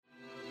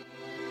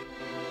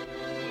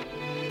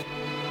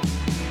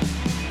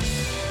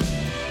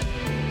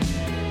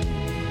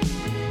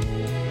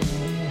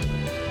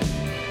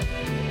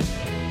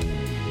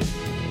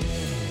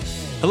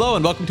Hello,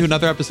 and welcome to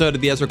another episode of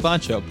the Ezra Klein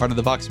Show, part of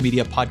the Vox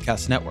Media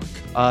Podcast Network.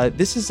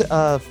 This is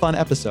a fun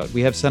episode.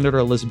 We have Senator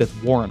Elizabeth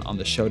Warren on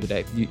the show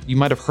today. You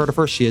might have heard of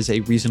her. She is a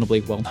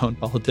reasonably well-known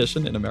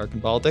politician in American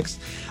politics.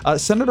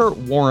 Senator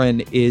Warren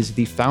is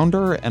the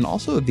founder and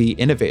also the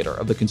innovator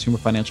of the Consumer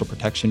Financial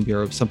Protection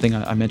Bureau, something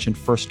I mentioned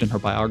first in her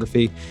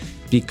biography,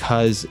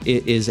 because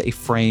it is a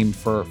frame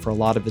for a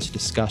lot of this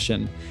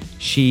discussion.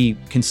 She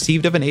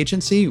conceived of an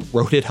agency,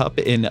 wrote it up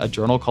in a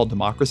journal called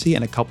Democracy,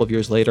 and a couple of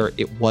years later,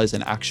 it was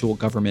an actual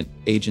government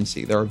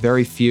agency. There are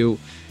very few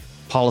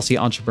policy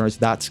entrepreneurs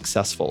that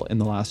successful in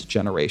the last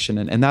generation.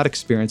 And that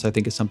experience, I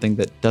think, is something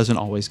that doesn't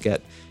always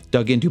get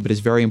dug into, but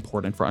is very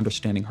important for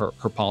understanding her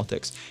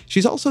politics.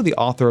 She's also the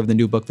author of the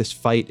new book, This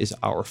Fight is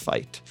Our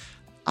Fight.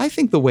 I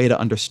think the way to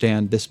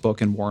understand this book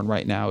and Warren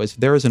right now is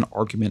there is an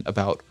argument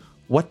about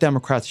what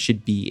Democrats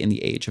should be in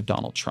the age of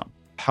Donald Trump,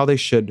 how they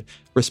should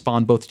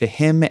respond both to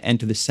him and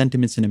to the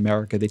sentiments in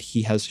America that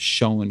he has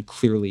shown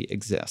clearly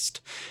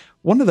exist.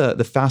 One of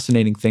the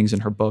fascinating things in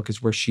her book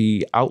is where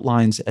she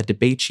outlines a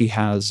debate she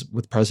has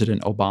with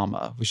President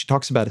Obama, where she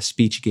talks about a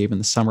speech he gave in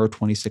the summer of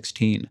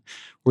 2016,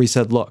 where he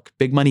said, look,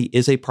 big money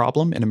is a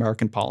problem in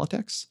American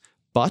politics,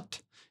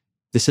 but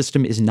the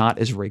system is not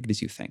as rigged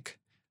as you think.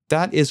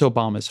 That is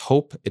Obama's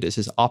hope. It is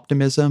his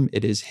optimism.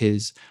 It is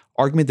his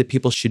argument that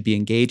people should be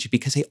engaged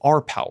because they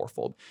are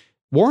powerful.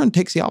 Warren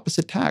takes the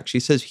opposite tack. She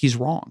says he's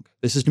wrong.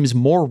 The system is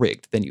more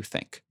rigged than you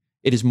think.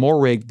 It is more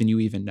rigged than you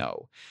even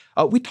know.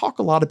 We talk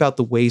a lot about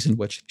the ways in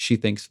which she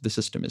thinks the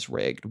system is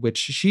rigged, which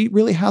she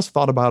really has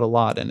thought about a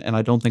lot. And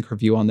I don't think her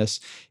view on this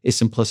is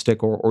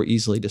simplistic or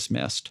easily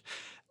dismissed.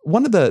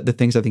 One of the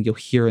things I think you'll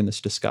hear in this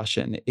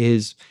discussion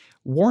is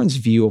Warren's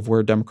view of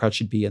where Democrats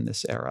should be in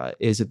this era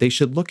is that they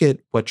should look at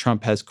what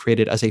Trump has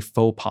created as a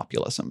faux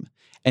populism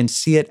and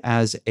see it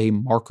as a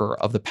marker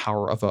of the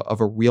power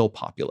of a real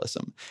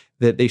populism,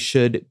 that they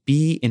should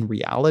be in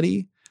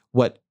reality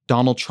what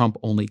Donald Trump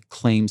only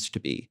claims to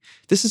be.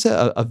 This is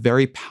a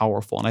very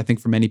powerful, and I think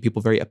for many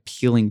people, very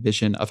appealing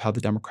vision of how the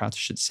Democrats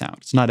should sound.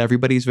 It's not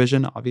everybody's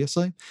vision,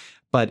 obviously,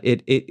 but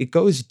it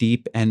goes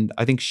deep, and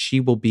I think she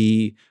will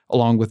be,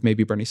 along with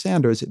maybe Bernie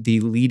Sanders, the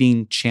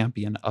leading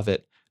champion of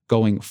it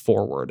going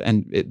forward.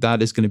 And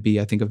that is going to be,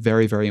 I think, a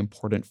very, very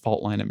important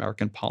fault line in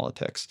American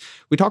politics.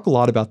 We talk a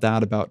lot about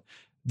that, about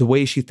the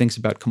way she thinks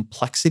about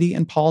complexity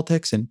in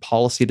politics and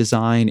policy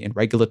design and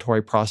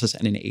regulatory process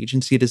and in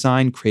agency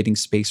design, creating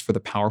space for the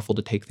powerful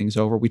to take things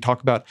over. We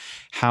talk about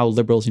how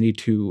liberals need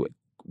to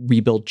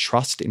rebuild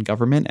trust in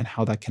government and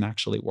how that can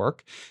actually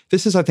work.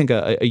 This is, I think,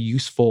 a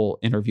useful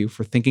interview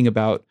for thinking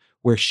about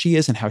where she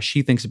is and how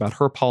she thinks about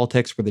her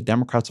politics, where the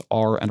Democrats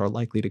are and are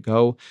likely to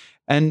go,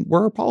 and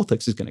where our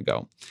politics is going to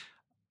go.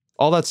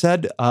 All that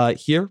said,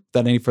 here,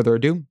 without any further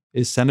ado,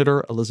 is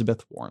Senator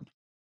Elizabeth Warren.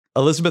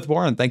 Elizabeth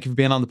Warren, thank you for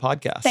being on the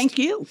podcast. Thank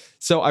you.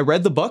 So I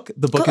read the book.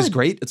 The book Good. is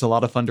great. It's a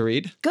lot of fun to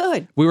read.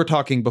 Good. We were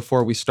talking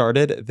before we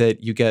started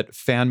that you get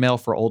fan mail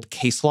for old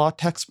case law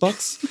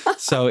textbooks.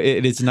 So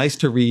it is nice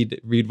to read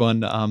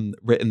one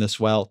written this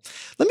well.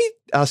 Let me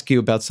ask you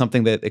about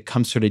something that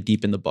comes sort of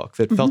deep in the book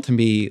that felt to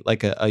me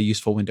like a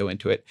useful window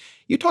into it.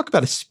 You talk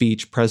about a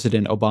speech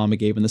President Obama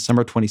gave in the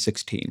summer of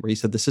 2016, where he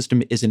said the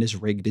system isn't as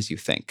rigged as you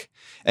think.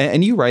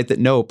 And you write that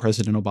no,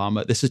 President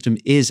Obama, the system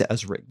is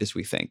as rigged as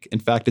we think. In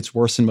fact, it's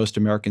worse than most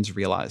Americans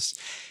realize.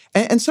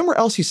 And somewhere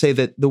else you say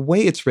that the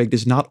way it's rigged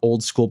is not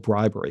old school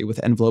bribery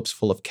with envelopes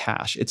full of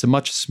cash. It's a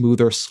much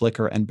smoother,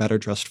 slicker, and better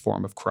dressed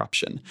form of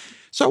corruption.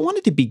 So I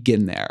wanted to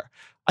begin there.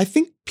 I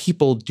think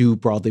people do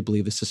broadly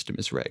believe the system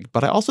is rigged,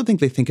 but I also think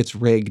they think it's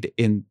rigged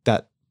in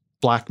that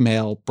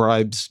blackmail,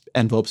 bribes,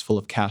 envelopes full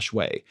of cash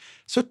way.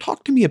 So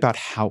talk to me about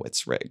how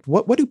it's rigged.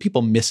 What do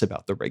people miss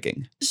about the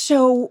rigging?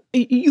 So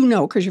you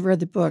know, because you've read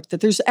the book,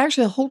 that there's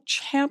actually a whole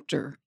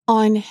chapter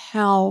on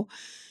how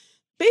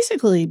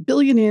basically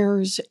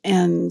billionaires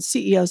and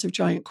CEOs of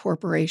giant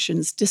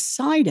corporations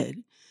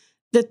decided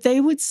that they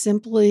would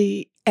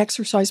simply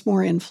exercise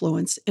more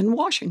influence in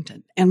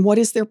Washington. And what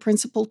is their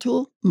principal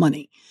tool?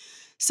 Money.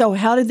 So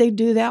how did they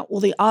do that? Well,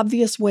 the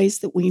obvious ways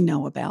that we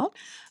know about,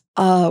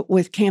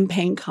 with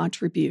campaign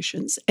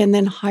contributions and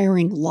then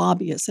hiring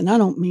lobbyists. And I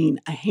don't mean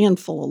a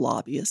handful of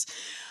lobbyists.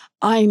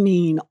 I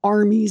mean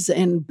armies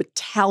and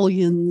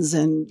battalions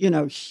and,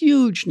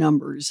 huge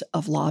numbers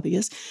of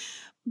lobbyists.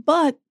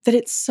 But that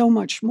it's so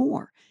much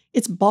more.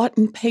 It's bought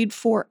and paid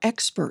for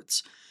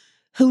experts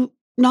who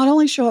not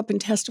only show up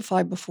and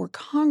testify before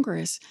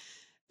Congress,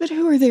 but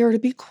who are there to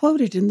be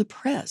quoted in the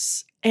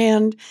press.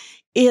 And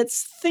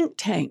it's think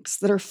tanks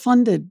that are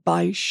funded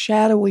by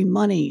shadowy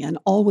money and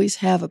always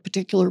have a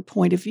particular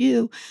point of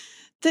view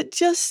that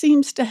just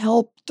seems to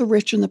help the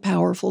rich and the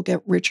powerful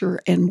get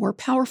richer and more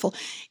powerful.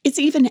 It's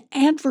even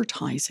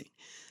advertising.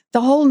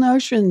 The whole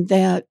notion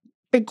that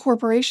big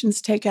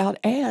corporations take out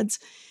ads,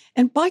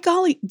 and by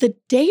golly, the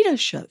data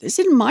show, this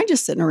isn't my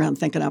just sitting around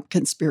thinking up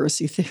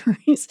conspiracy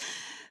theories.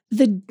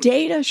 The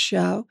data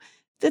show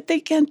that they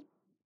get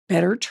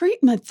better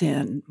treatment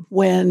then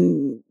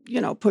when,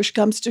 push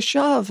comes to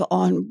shove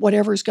on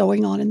whatever's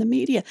going on in the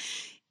media.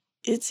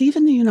 It's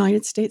even the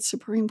United States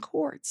Supreme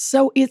Court.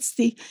 So it's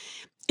the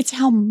It's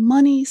how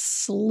money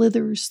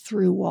slithers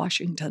through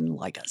Washington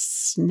like a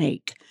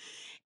snake.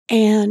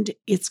 And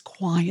it's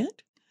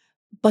quiet,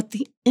 but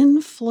the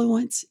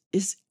influence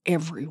is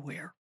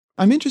everywhere.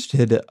 I'm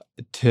interested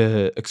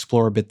to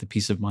explore a bit the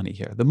piece of money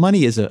here. The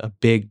money is a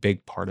big,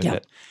 big part of Yeah.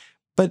 it.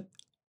 But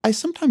I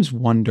sometimes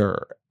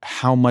wonder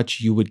how much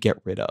you would get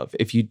rid of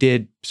if you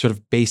did sort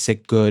of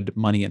basic good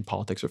money and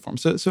politics reform.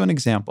 So an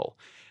example,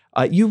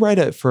 you write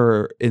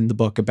in the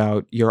book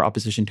about your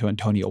opposition to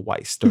Antonio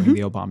Weiss during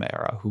the Obama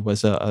era, who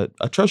was a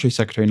Treasury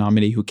Secretary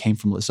nominee who came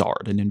from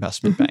Lazard, an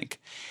investment bank.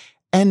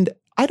 And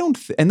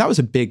and that was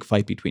a big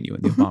fight between you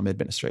and the Obama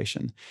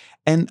administration.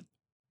 And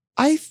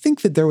I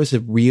think that there was a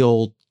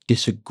real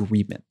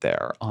disagreement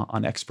there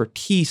on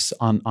expertise,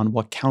 on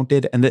what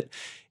counted, and that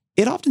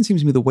it often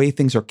seems to me the way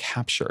things are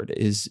captured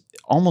is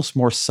almost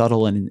more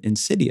subtle and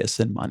insidious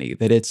than money,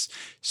 that it's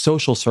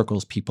social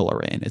circles people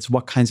are in. It's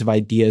what kinds of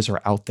ideas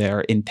are out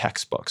there in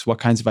textbooks, what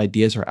kinds of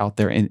ideas are out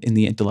there in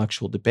the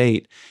intellectual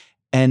debate,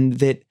 and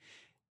that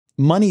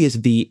money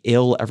is the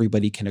ill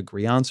everybody can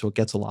agree on, so it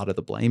gets a lot of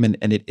the blame, and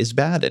it is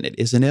bad and it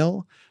is an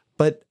ill.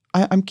 But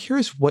I'm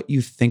curious what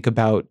you think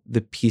about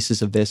the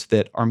pieces of this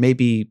that are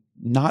maybe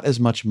not as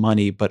much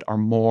money, but are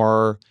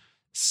more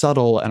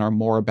subtle and are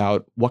more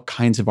about what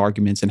kinds of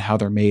arguments and how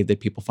they're made that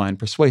people find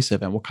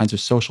persuasive, and what kinds of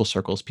social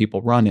circles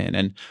people run in,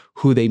 and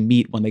who they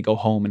meet when they go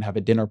home and have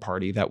a dinner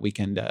party that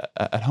weekend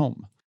at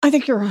home. I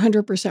think you're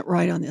 100%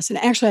 right on this. And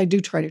actually, I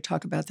do try to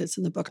talk about this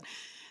in the book.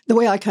 The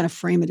way I kind of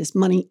frame it is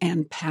money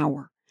and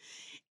power.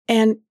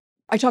 And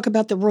I talk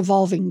about the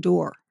revolving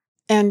door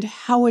and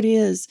how it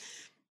is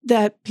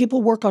that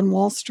people work on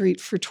Wall Street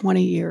for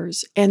 20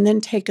 years and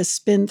then take a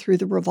spin through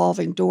the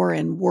revolving door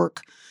and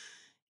work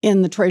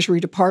in the Treasury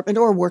Department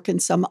or work in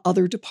some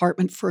other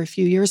department for a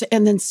few years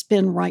and then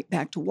spin right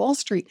back to Wall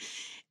Street.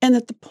 And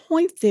that the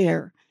point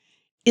there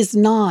is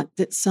not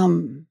that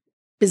some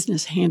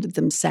business handed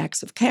them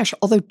sacks of cash,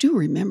 although do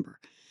remember,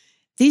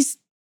 these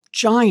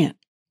giant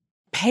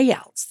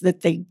payouts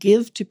that they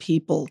give to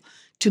people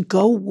to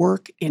go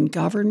work in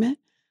government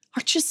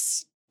are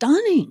just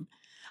stunning.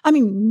 I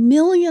mean,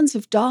 millions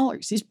of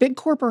dollars. These big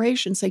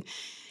corporations say,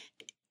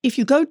 if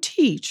you go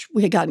teach,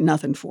 we got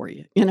nothing for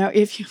you. You know,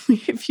 if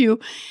you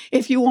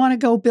want to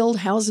go build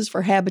houses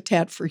for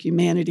Habitat for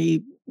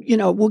Humanity, you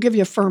know, we'll give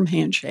you a firm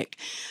handshake.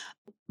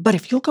 But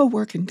if you'll go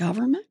work in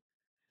government,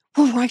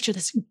 we'll write you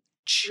this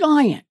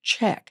giant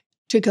check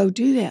to go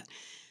do that.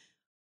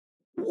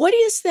 What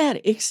is that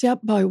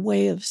except by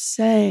way of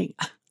saying,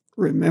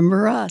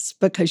 remember us,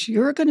 because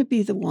you're going to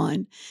be the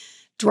one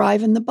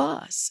driving the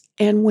bus.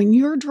 And when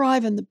you're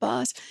driving the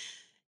bus,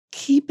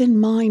 keep in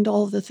mind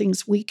all the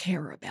things we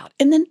care about.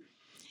 And then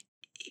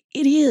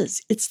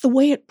it's the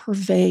way it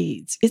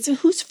pervades. It's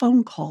whose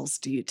phone calls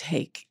do you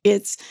take?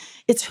 It's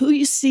who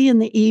you see in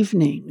the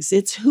evenings.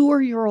 It's who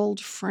are your old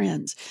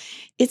friends.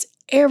 It's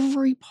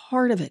every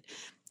part of it,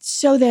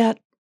 so that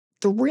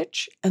the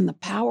rich and the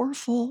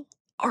powerful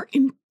are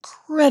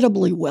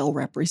incredibly well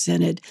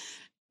represented,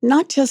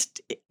 not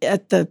just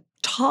at the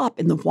top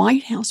in the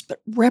White House,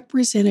 but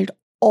represented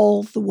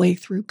all the way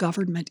through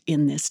government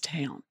in this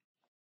town.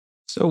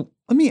 So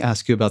let me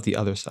ask you about the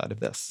other side of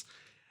this.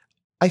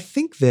 I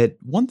think that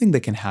one thing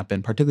that can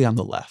happen, particularly on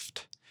the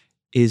left,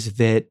 is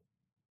that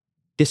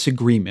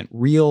disagreement,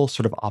 real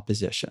sort of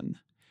opposition,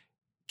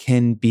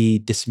 can be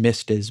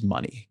dismissed as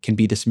money, can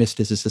be dismissed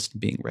as a system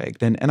being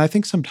rigged. And I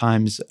think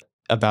sometimes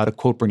about a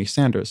quote Bernie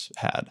Sanders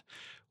had,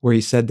 where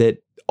he said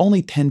that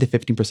only 10 to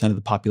 15% of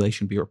the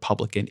population would be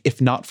Republican, if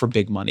not for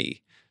big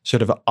money,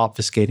 sort of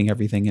obfuscating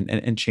everything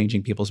and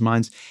changing people's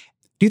minds.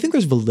 Do you think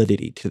there's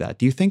validity to that?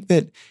 Do you think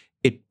that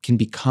it can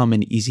become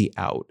an easy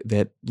out,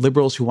 that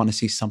liberals who want to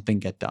see something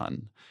get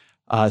done,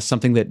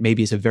 something that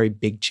maybe is a very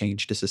big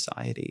change to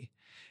society,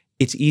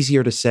 it's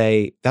easier to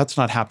say that's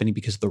not happening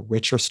because the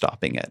rich are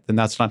stopping it, then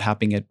that's not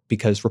happening it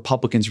because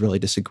Republicans really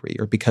disagree,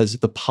 or because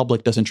the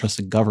public doesn't trust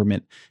the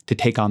government to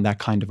take on that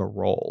kind of a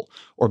role,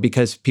 or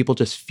because people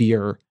just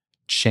fear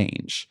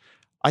change?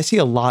 I see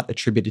a lot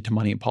attributed to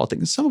money in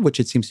politics, some of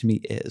which it seems to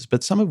me is,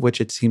 but some of which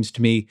it seems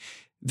to me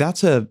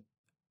that's an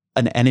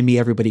enemy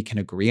everybody can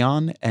agree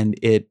on, and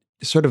it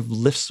sort of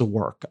lifts the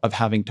work of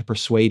having to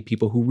persuade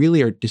people who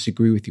really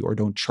disagree with you or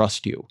don't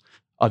trust you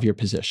of your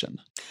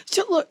position.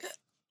 So look,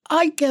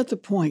 I get the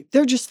point.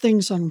 They're just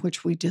things on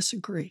which we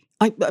disagree.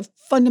 I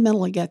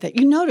fundamentally get that.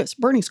 You notice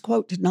Bernie's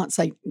quote did not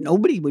say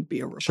nobody would be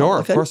a Republican. Sure,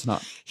 of course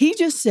not. He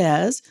just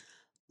says,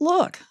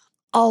 look,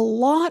 a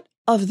lot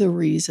of the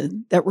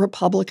reason that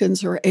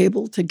Republicans are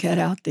able to get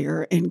out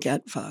there and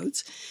get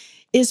votes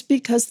is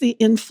because the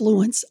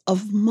influence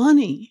of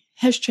money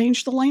has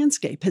changed the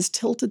landscape, has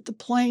tilted the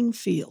playing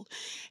field,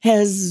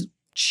 has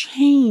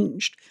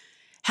changed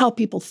how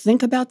people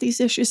think about these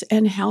issues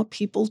and how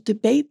people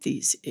debate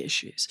these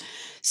issues.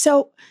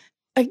 So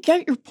I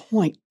get your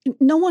point.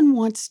 No one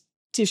wants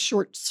to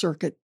short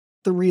circuit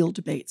the real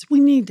debates. We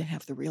need to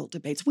have the real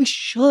debates. We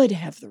should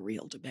have the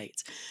real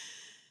debates.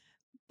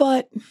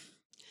 But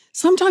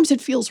sometimes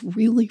it feels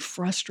really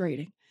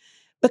frustrating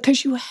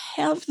because you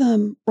have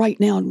them right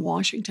now in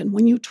Washington.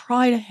 When you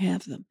try to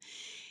have them,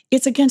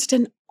 It's against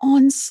an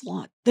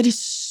onslaught that is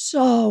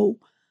so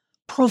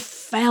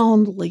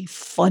profoundly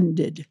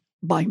funded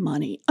by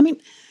money. I mean,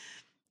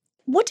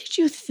 what did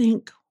you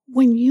think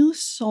when you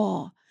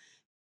saw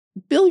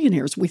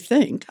billionaires, we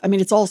think, I mean,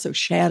 it's also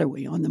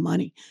shadowy on the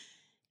money,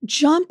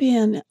 jump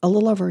in a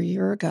little over a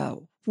year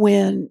ago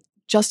when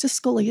Justice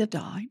Scalia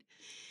died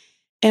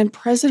and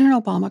President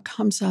Obama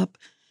comes up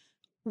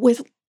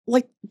with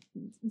like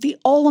the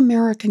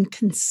all-American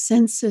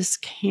consensus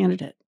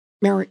candidate,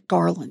 Merrick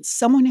Garland,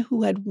 someone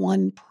who had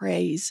won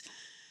praise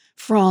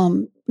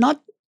from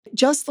not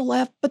just the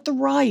left, but the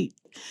right,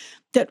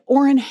 that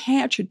Orrin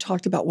Hatch had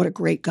talked about what a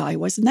great guy he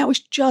was. And that was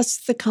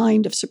just the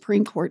kind of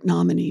Supreme Court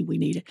nominee we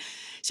needed.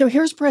 So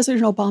here's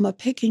President Obama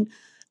picking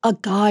a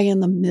guy in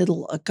the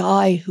middle, a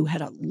guy who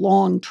had a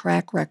long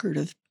track record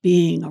of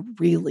being a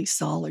really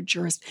solid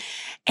jurist.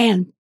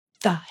 And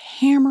the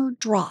hammer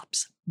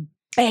drops.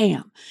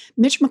 Bam.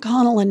 Mitch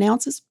McConnell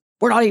announces,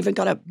 we're not even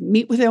going to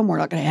meet with him. We're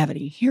not going to have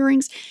any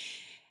hearings.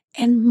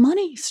 And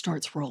money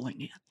starts rolling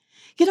in.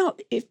 You know,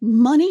 if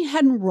money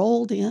hadn't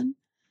rolled in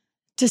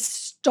to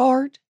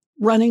start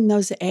running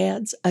those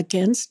ads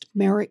against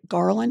Merrick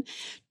Garland,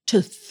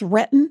 to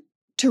threaten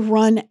to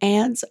run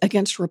ads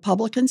against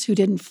Republicans who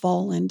didn't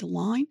fall into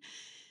line,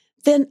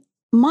 then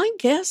my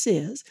guess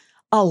is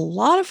a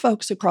lot of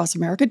folks across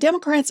America,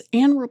 Democrats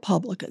and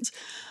Republicans,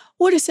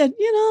 would have said,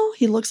 you know,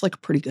 he looks like a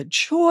pretty good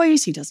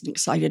choice. He doesn't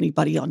excite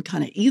anybody on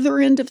kind of either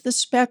end of the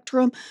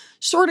spectrum.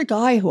 Sort of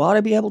guy who ought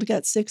to be able to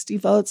get 60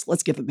 votes.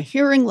 Let's give him a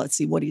hearing. Let's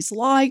see what he's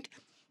like.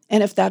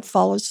 And if that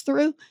follows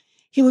through,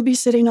 he would be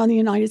sitting on the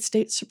United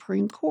States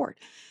Supreme Court.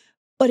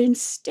 But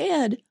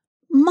instead,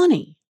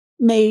 money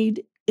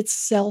made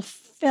itself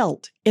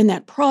felt in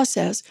that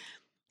process.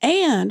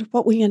 And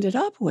what we ended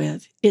up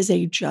with is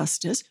a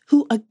justice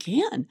who,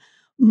 again,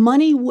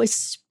 money was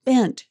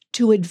spent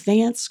to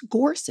advance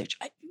Gorsuch.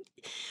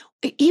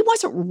 He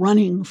wasn't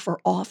running for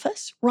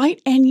office,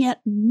 right? And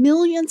yet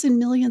millions and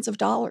millions of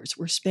dollars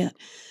were spent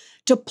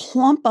to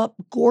plump up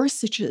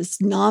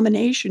Gorsuch's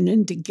nomination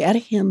and to get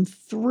him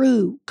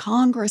through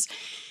Congress.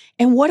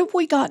 And what have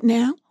we got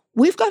now?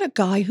 We've got a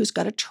guy who's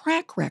got a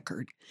track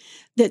record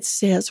that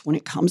says, when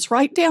it comes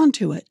right down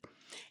to it,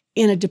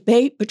 in a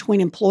debate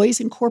between employees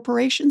and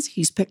corporations,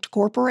 he's picked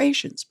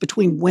corporations.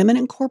 Between women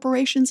and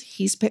corporations,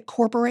 he's picked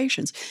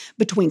corporations.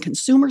 Between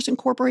consumers and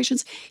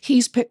corporations,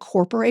 he's picked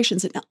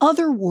corporations. In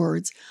other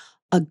words,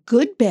 a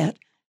good bet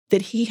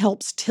that he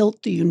helps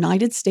tilt the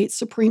United States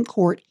Supreme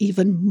Court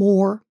even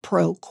more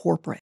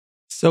pro-corporate.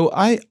 So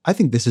I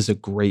think this is a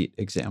great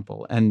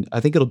example, and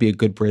I think it'll be a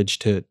good bridge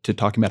to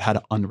talking about how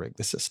to unrig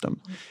the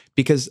system.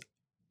 Because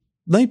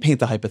let me paint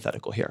the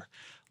hypothetical here.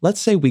 Let's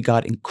say we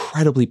got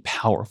incredibly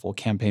powerful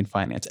campaign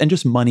finance and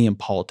just money and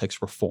politics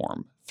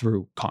reform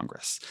through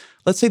Congress.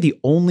 Let's say the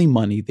only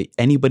money that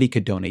anybody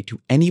could donate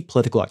to any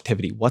political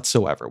activity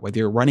whatsoever, whether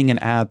you're running an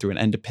ad through an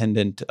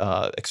independent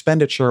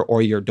expenditure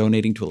or you're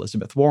donating to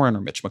Elizabeth Warren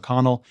or Mitch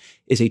McConnell,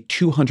 is a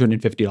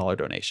 $250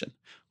 donation.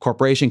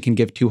 Corporation can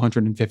give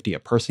 $250, a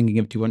person can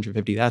give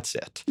 $250, that's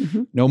it.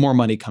 Mm-hmm. No more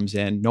money comes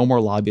in, no more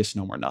lobbyists,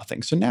 no more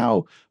nothing. So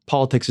now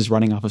politics is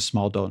running off of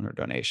small donor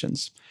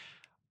donations.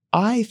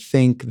 I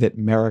think that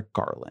Merrick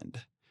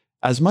Garland,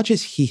 as much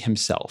as he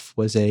himself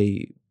was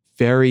a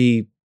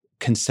very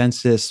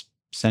consensus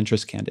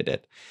centrist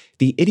candidate,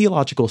 the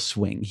ideological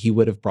swing he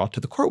would have brought to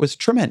the court was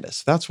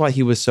tremendous. That's why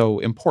he was so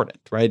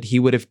important, right? He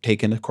would have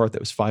taken a court that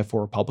was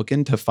 5-4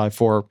 Republican to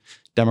 5-4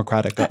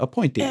 Democratic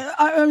appointee.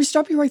 I'm going to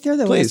stop you right there,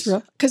 though, Please.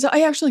 Ezra, because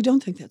I actually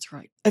don't think that's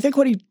right. I think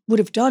what he would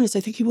have done is I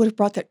think he would have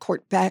brought that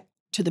court back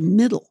to the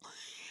middle.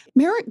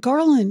 Merrick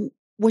Garland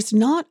was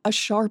not a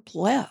sharp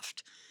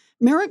left.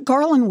 Merrick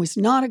Garland was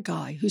not a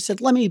guy who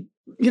said, let me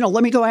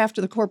go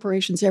after the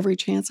corporations every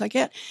chance I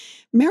get.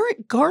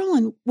 Merrick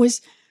Garland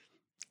was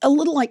a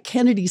little like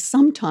Kennedy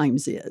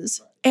sometimes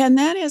is, and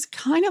that is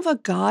kind of a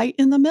guy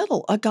in the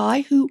middle, a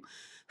guy who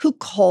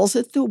calls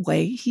it the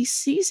way he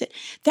sees it.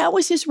 That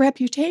was his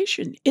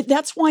reputation.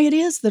 That's why it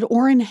is that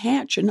Orrin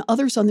Hatch and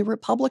others on the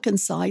Republican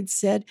side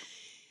said,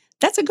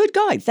 that's a good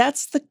guy.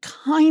 That's the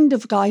kind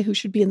of guy who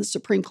should be in the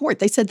Supreme Court.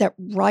 They said that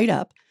right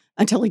up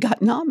until he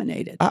got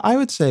nominated. I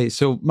would say,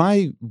 so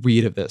my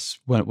read of this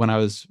when I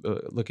was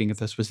looking at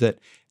this was that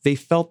they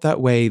felt that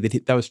way,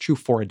 that was true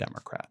for a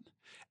Democrat.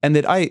 And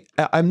that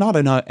I'm not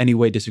in any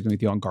way disagreeing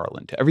with you on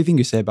Garland. Everything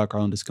you say about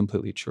Garland is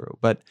completely true.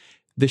 But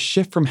the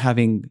shift from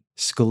having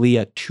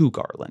Scalia to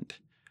Garland,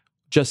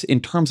 just in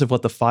terms of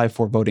what the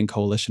 5-4 voting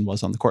coalition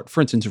was on the court, for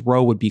instance,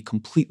 Roe would be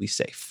completely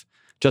safe.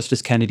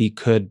 Justice Kennedy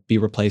could be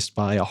replaced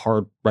by a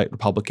hard right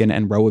Republican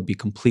and Roe would be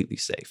completely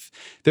safe.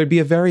 There'd be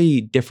a very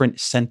different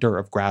center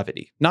of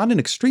gravity, not an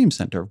extreme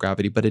center of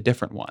gravity, but a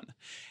different one.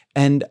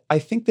 And I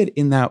think that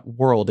in that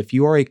world, if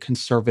you are a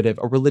conservative,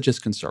 a religious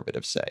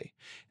conservative, say,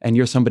 and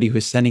you're somebody who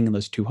is sending in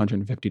those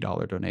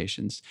 $250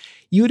 donations,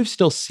 you would have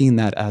still seen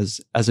that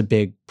as a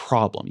big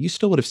problem. You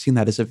still would have seen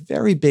that as a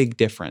very big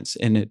difference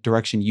in a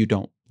direction you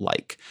don't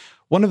like.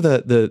 One of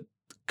the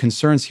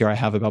concerns here I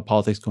have about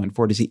politics going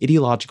forward is the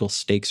ideological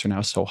stakes are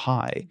now so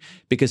high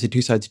because the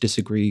two sides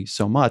disagree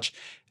so much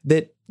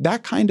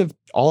that kind of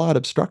all-out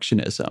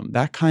obstructionism,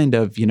 that kind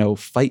of,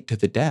 fight to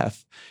the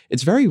death,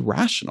 it's very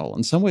rational.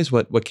 In some ways,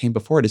 what came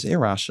before it is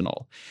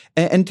irrational.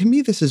 And to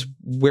me, this is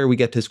where we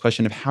get to this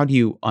question of how do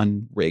you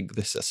unrig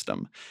the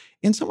system?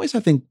 In some ways, I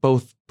think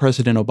both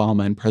President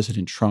Obama and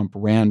President Trump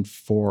ran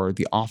for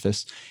the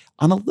office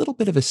on a little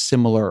bit of a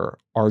similar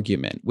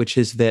argument, which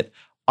is that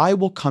I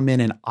will come in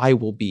and I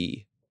will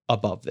be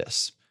above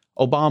this.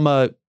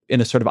 Obama, in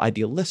a sort of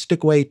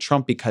idealistic way,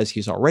 Trump because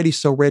he's already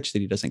so rich that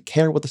he doesn't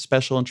care what the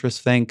special interests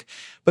think.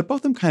 But both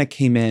of them kind of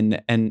came in,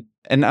 and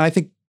I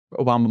think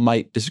Obama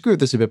might disagree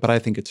with this a bit, but I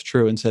think it's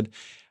true, and said,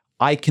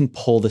 I can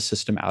pull the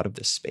system out of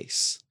this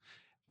space.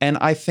 And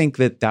I think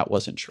that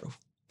wasn't true.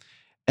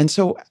 And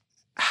so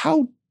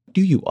how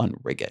do you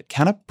unrig it?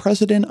 Can a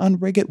president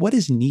unrig it? What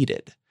is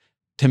needed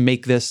to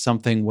make this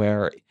something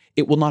where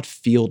it will not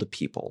feel to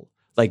people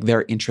like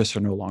their interests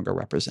are no longer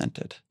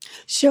represented?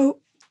 So,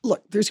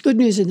 look, there's good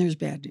news and there's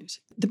bad news.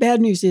 The bad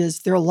news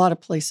is there are a lot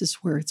of places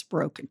where it's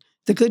broken.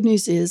 The good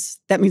news is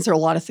that means there are a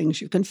lot of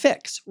things you can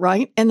fix,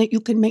 right? And that you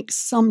can make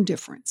some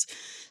difference.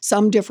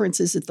 Some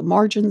differences at the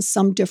margins,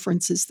 some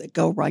differences that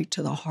go right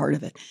to the heart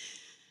of it.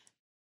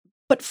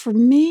 But for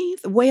me,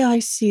 the way I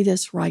see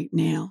this right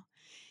now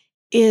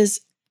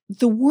is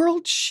the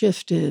world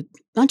shifted,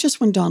 not just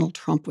when Donald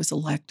Trump was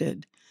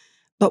elected,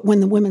 but when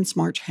the Women's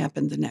March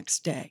happened the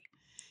next day.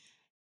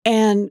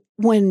 And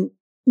when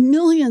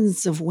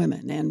millions of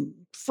women and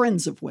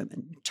friends of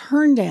women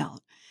turned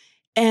out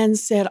and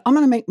said, I'm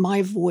going to make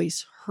my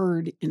voice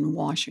heard in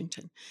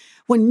Washington.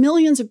 When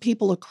millions of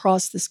people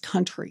across this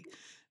country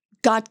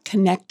got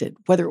connected,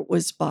 whether it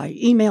was by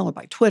email or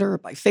by Twitter or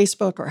by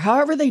Facebook or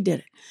however they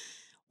did it,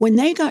 when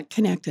they got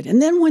connected,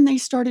 and then when they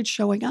started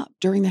showing up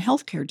during the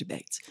healthcare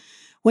debates,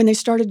 when they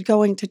started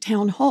going to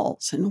town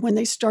halls and when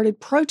they started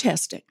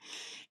protesting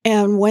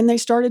and when they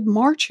started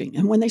marching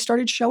and when they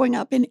started showing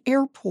up in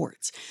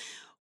airports,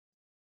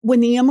 when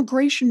the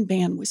immigration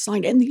ban was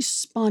signed and these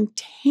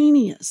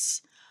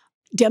spontaneous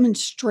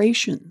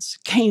demonstrations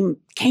came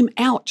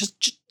out,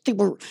 just they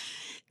were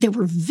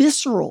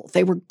visceral,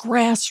 they were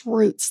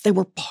grassroots, they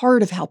were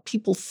part of how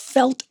people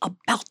felt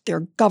about their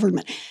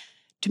government.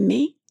 To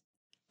me,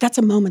 that's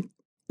a moment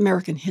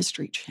American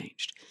history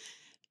changed.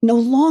 No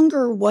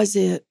longer was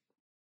it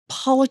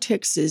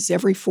politics is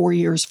every 4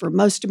 years for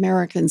most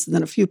Americans, and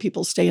then a few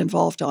people stay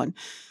involved on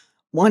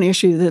one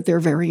issue that they're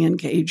very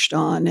engaged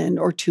on,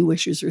 or two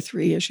issues or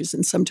three issues,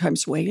 and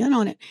sometimes weigh in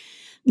on it.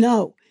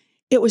 No,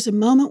 it was a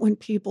moment when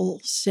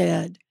people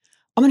said,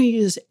 I'm going to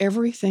use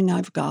everything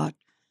I've got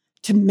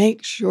to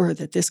make sure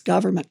that this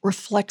government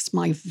reflects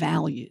my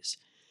values.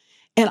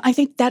 And I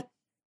think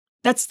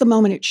that's the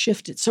moment it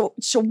shifted. So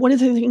one of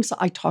the things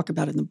I talk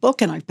about in the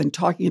book, and I've been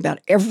talking about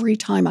every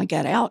time I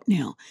get out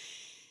now,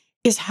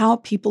 is how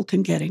people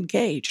can get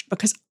engaged.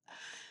 Because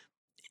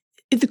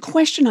the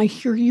question I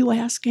hear you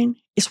asking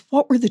is,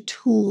 what were the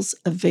tools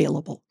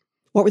available?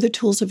 What were the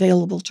tools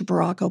available to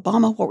Barack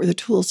Obama? What were the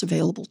tools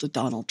available to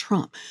Donald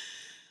Trump?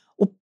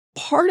 Well,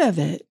 part of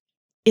it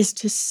is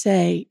to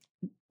say,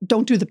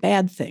 don't do the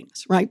bad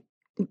things, right?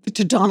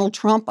 To Donald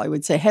Trump, I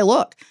would say, hey,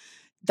 look,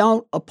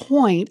 don't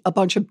appoint a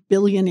bunch of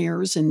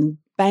billionaires and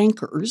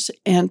bankers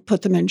and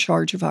put them in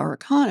charge of our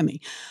economy.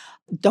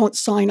 Don't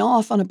sign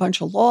off on a bunch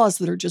of laws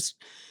that are just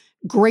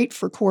great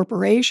for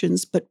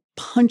corporations, but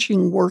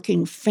punching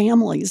working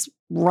families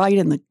right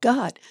in the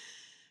gut.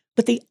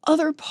 But the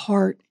other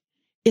part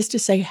is to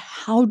say,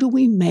 how do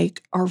we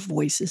make our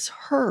voices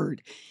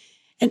heard?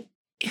 And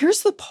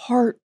here's the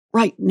part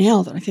right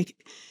now that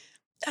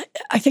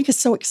I think is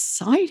so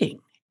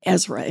exciting,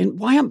 Ezra, and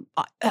why I'm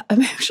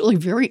actually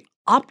very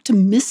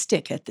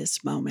optimistic at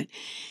this moment,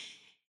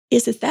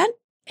 is that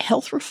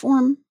health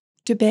reform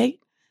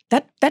debate,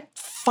 that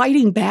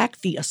fighting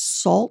back the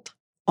assault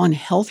on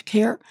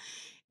healthcare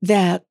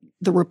that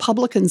the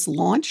Republicans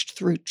launched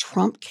through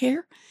Trump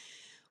Care,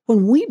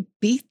 when we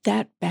beat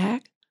that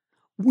back,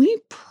 we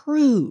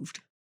proved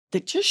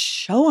that just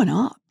showing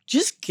up,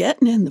 just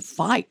getting in the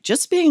fight,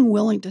 just being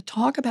willing to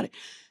talk about it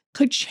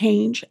could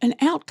change an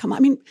outcome. I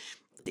mean,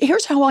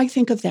 here's how I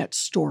think of that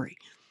story.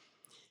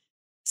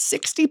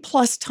 60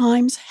 plus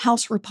times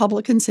House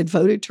Republicans had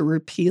voted to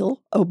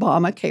repeal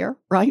Obamacare,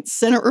 right?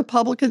 Senate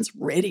Republicans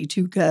ready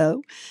to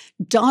go.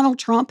 Donald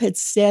Trump had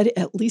said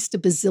at least a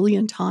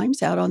bazillion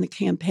times out on the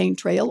campaign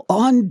trail,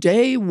 on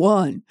day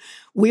one,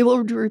 we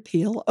will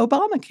repeal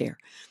Obamacare.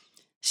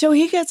 So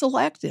he gets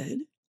elected,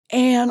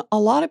 and a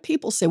lot of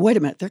people say, wait a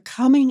minute, they're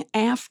coming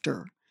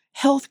after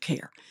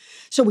healthcare.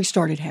 So we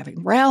started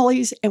having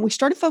rallies, and we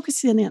started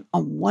focusing in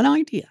on one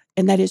idea,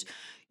 and that is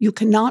you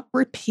cannot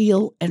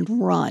repeal and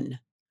run.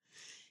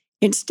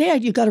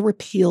 Instead, you got to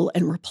repeal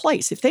and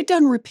replace. If they'd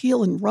done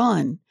repeal and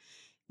run,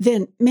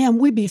 then, man,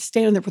 we'd be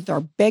standing there with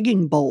our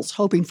begging bowls,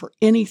 hoping for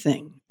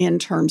anything in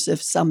terms of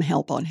some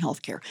help on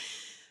healthcare.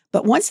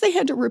 But once they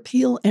had to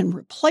repeal and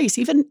replace,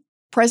 even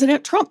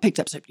President Trump picked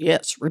up and said,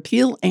 yes,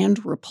 repeal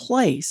and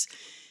replace.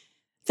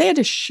 They had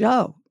to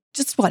show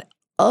just what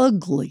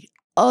ugly,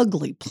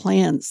 ugly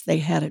plans they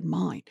had in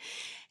mind.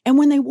 And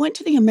when they went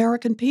to the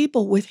American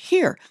people with,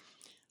 here,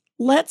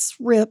 let's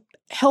rip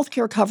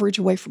healthcare coverage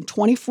away from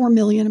 24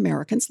 million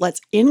Americans.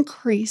 Let's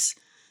increase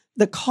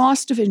the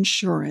cost of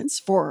insurance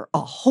for a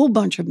whole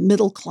bunch of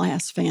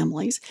middle-class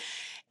families.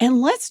 And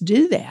let's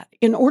do that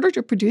in order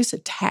to produce a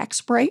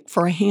tax break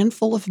for a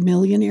handful of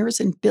millionaires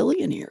and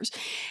billionaires.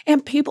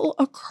 And people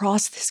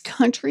across this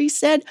country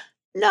said,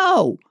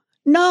 no,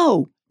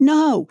 no,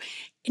 no.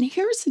 And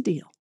here's the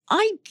deal.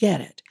 I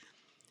get it,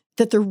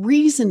 that the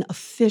reason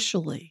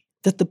officially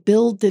that the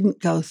bill didn't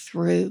go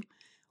through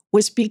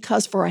was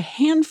because for a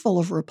handful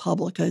of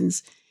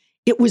Republicans,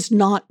 it was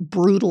not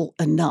brutal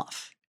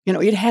enough.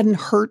 It hadn't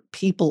hurt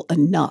people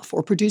enough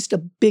or produced a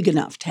big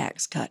enough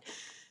tax cut.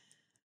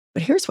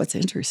 But here's what's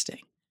interesting.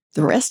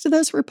 The rest of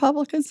those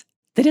Republicans,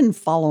 they didn't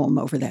follow him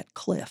over that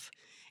cliff.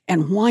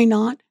 And why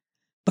not?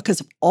 Because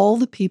of all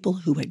the people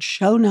who had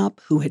shown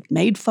up, who had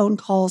made phone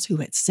calls, who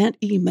had sent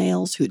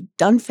emails, who had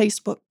done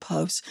Facebook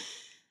posts.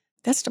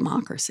 That's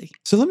democracy.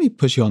 So let me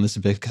push you on this a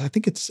bit,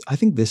 because I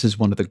think this is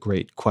one of the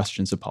great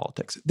questions of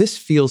politics. This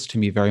feels to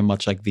me very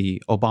much like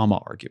the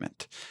Obama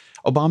argument.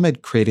 Obama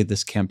had created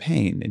this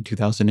campaign in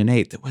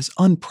 2008 that was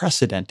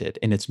unprecedented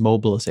in its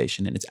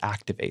mobilization and its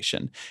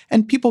activation.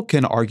 And people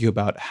can argue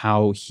about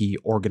how he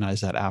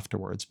organized that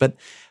afterwards. But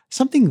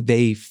something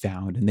they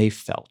found and they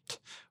felt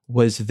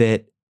was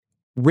that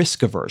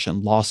risk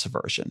aversion, loss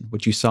aversion,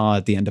 which you saw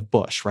at the end of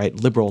Bush,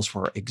 right? Liberals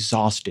were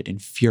exhausted,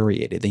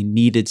 infuriated. They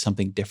needed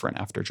something different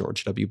after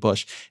George W.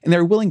 Bush, and they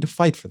were willing to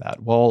fight for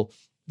that. Well,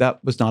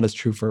 that was not as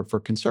true for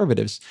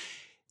conservatives.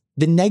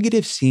 The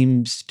negative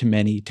seems to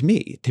me,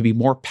 to be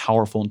more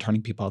powerful in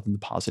turning people out than the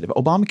positive.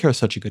 Obamacare is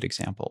such a good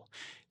example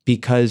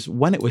because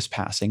when it was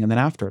passing and then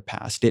after it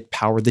passed, it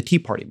powered the Tea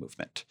Party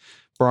movement.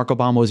 Barack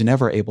Obama was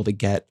never able to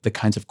get the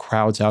kinds of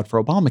crowds out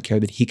for Obamacare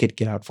that he could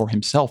get out for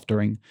himself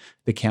during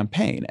the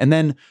campaign. And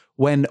then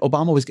when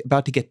Obama was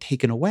about to get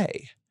taken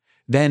away,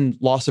 then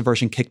loss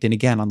aversion kicked in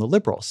again on the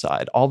liberal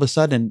side. All of a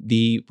sudden,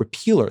 the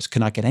repealers could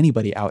not get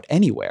anybody out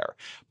anywhere,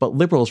 but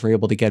liberals were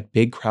able to get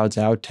big crowds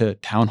out to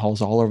town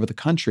halls all over the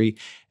country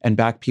and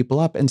back people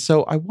up. And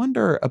so I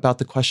wonder about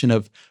the question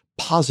of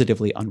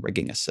positively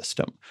unrigging a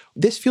system.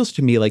 This feels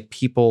to me like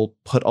people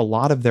put a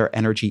lot of their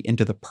energy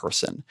into the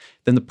person.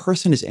 Then the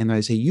person is in there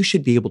and they say, you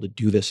should be able to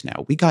do this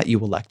now. We got you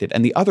elected.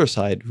 And the other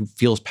side, who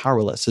feels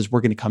powerless, says,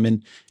 we're going to come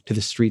in to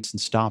the streets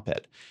and stop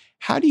it.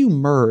 How do you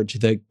merge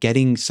the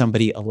getting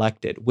somebody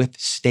elected with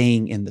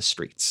staying in the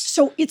streets?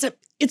 So it's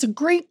a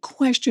great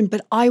question,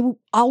 but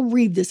I'll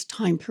read this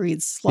time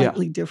period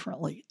slightly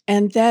differently.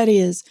 And that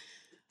is,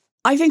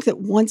 I think that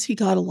once he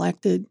got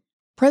elected,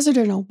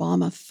 President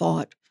Obama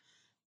thought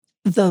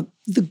the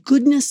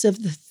goodness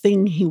of the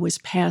thing he was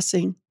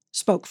passing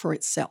spoke for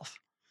itself.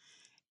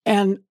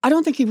 And I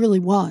don't think he really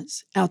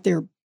was out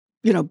there,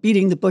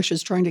 beating the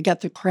bushes, trying to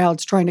get the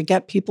crowds, trying to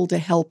get people to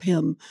help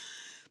him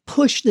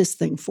push this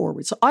thing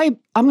forward. So I'm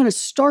going to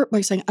start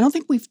by saying, I don't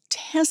think we've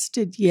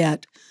tested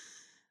yet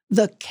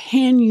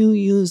can you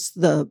use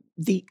the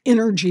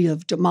energy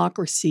of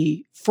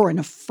democracy for an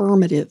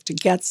affirmative to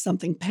get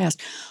something passed.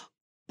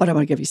 But I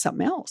want to give you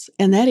something else.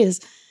 And that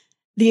is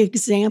the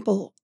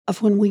example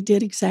of when we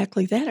did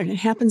exactly that. And it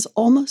happens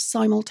almost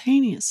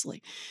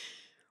simultaneously.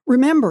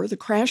 Remember, the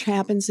crash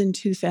happens in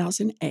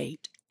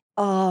 2008.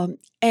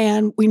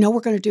 And we know we're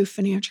going to do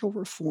financial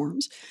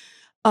reforms.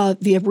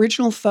 The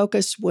original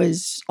focus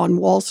was on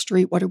Wall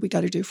Street. What do we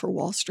got to do for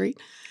Wall Street?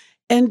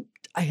 And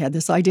I had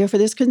this idea for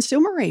this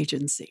consumer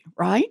agency,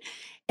 right?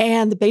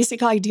 And the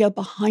basic idea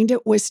behind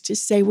it was to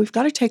say, we've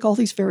got to take all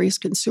these various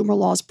consumer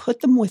laws,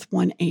 put them with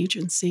one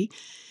agency,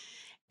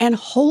 and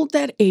hold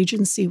that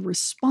agency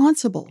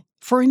responsible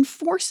for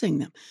enforcing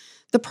them.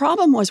 The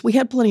problem was we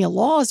had plenty of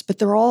laws, but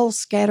they're all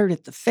scattered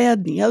at the Fed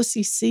and the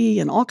OCC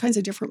and all kinds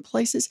of different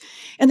places,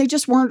 and they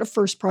just weren't a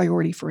first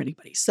priority for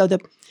anybody. So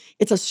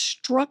it's a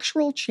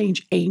structural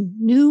change, a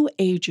new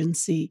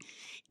agency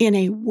in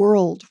a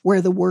world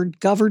where the word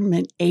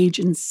government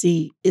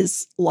agency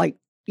is like,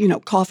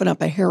 coughing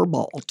up a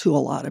hairball to a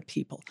lot of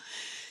people.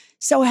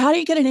 So how do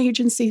you get an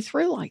agency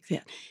through like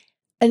that?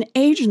 An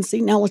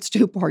agency, now let's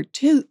do part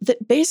two,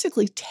 that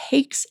basically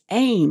takes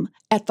aim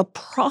at the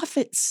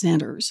profit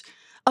centers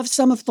of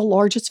some of the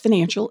largest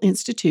financial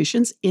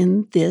institutions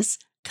in this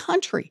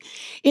country.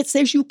 It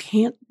says you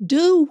can't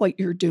do what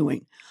you're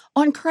doing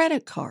on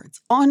credit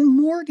cards, on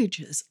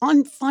mortgages,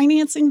 on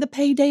financing the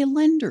payday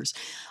lenders,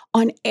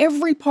 on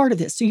every part of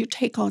this. So you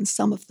take on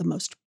some of the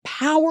most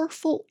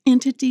powerful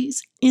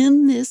entities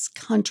in this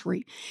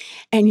country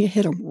and you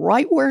hit them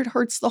right where it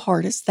hurts the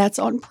hardest. That's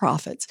on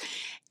profits.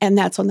 And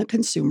that's on the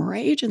consumer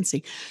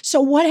agency.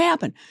 So what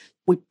happened?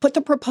 We put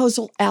the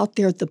proposal out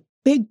there. The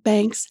big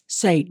banks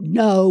say,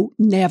 no,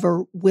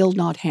 never, will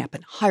not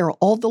happen. Hire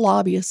all the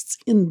lobbyists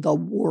in the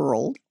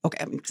world.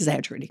 Okay, I'm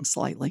exaggerating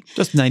slightly.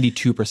 Just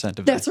 92% of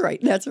them. That's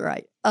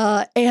right.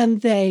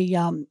 And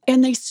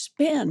they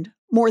spend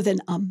more than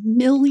 $1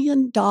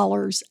 million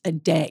a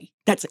day.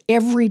 That's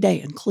every day,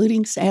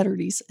 including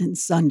Saturdays and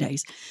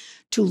Sundays,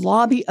 to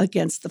lobby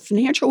against the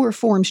financial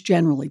reforms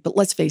generally. But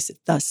let's face it,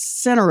 the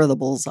center of the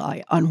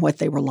bullseye on what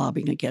they were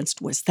lobbying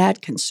against was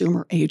that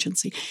consumer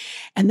agency.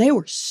 And they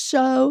were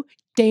so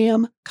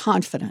damn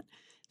confident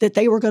that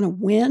they were going to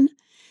win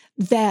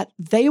that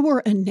they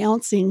were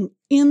announcing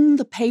in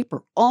the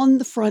paper, on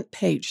the front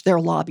page, their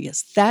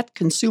lobbyists, that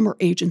consumer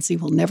agency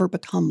will never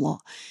become law.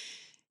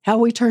 How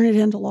we turn it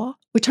into law?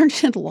 We turn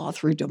it into law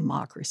through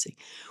democracy.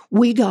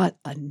 We got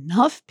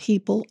enough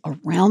people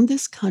around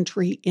this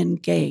country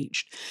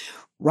engaged,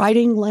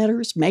 writing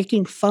letters,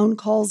 making phone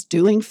calls,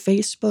 doing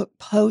Facebook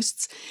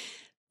posts,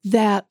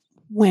 that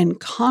when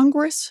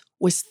Congress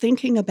was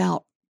thinking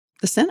about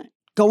the Senate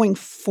going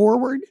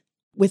forward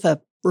with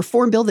a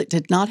reform bill that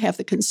did not have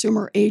the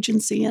consumer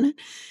agency in it,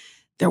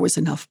 there was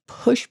enough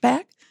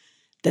pushback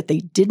that they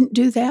didn't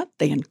do that.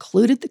 They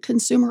included the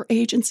consumer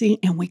agency,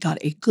 and we got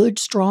a good,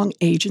 strong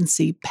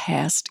agency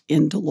passed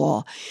into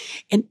law.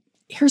 And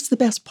here's the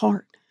best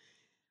part.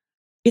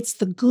 It's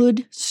the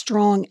good,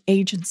 strong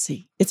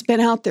agency. It's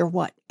been out there,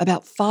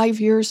 about 5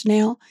 years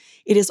now?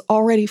 It has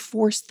already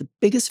forced the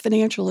biggest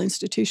financial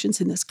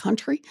institutions in this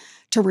country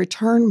to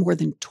return more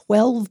than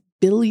 $12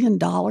 billion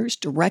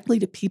directly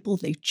to people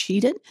they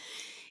cheated.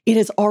 It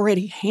has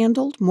already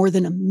handled more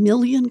than 1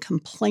 million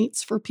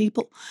complaints for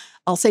people.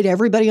 I'll say to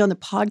everybody on the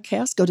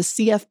podcast, go to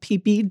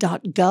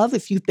cfpb.gov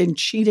if you've been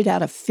cheated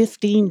out of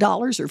 $15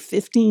 or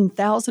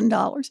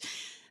 $15,000.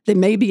 They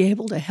may be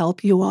able to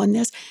help you on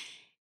this.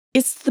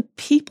 It's the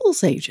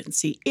people's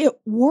agency. It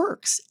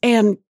works.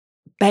 And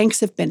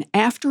banks have been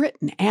after it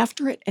and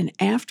after it and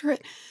after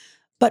it.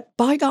 But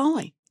by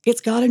golly,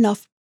 it's got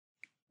enough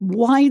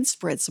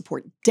widespread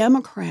support,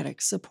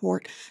 Democratic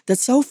support, that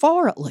so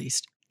far at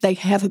least, they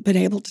haven't been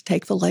able to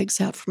take the legs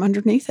out from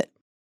underneath it.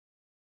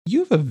 You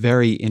have a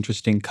very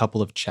interesting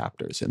couple of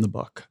chapters in the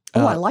book.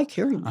 I like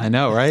hearing that. I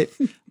know, right?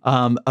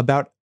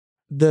 About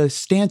the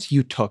stance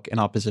you took in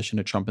opposition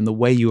to Trump and the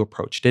way you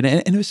approached it.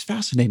 And it was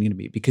fascinating to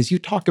me because you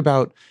talk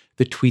about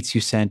the tweets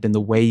you sent and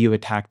the way you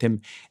attacked him.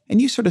 And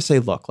you sort of say,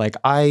 look,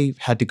 I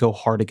had to go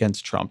hard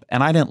against Trump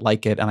and I didn't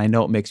like it. And I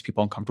know it makes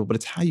people uncomfortable, but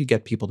it's how you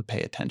get people to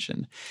pay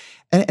attention.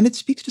 And it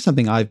speaks to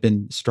something I've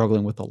been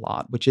struggling with a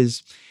lot, which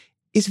is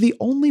the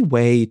only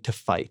way to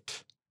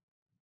fight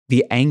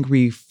the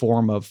angry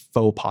form of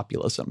faux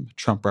populism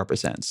Trump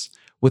represents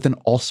with an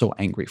also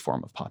angry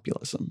form of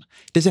populism?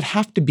 Does it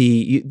have to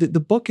be, the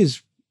book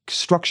is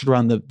structured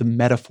around the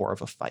metaphor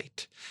of a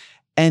fight.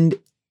 And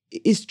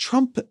is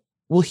Trump,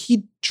 will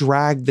he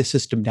drag the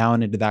system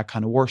down into that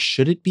kind of war?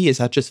 Should it be? Is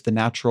that just the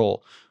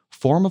natural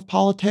form of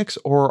politics?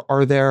 Or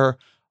are there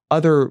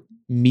other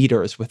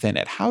meters within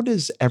it? How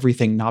does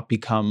everything not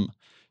become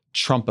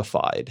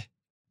Trumpified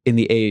in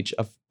the age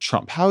of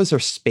Trump? How is there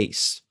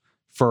space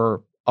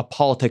for a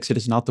politics that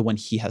is not the one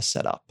he has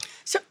set up?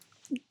 So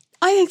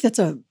I think that's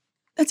a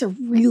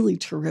really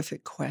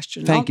terrific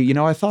question. Thank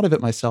you. I thought of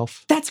it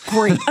myself. That's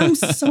great. I'm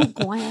so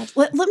glad.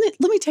 Let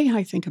me tell you how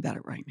I think about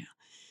it right now.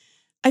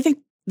 I think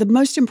the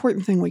most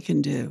important thing we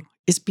can do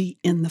is be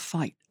in the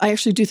fight. I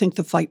actually do think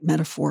the fight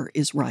metaphor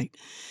is right,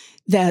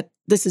 that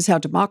this is how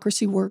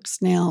democracy works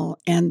now,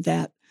 and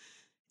that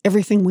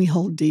everything we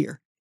hold dear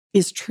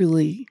is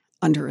truly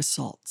under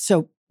assault.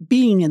 So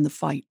being in the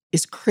fight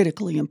is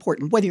critically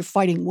important. Whether you're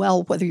fighting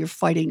well, whether you're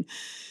fighting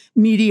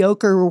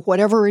mediocre, or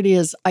whatever it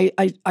is,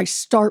 I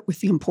start with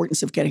the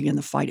importance of getting in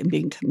the fight and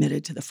being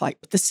committed to the fight.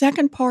 But the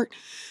second part,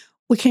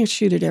 we can't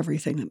shoot at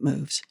everything that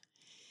moves.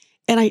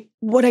 And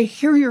what I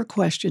hear your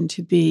question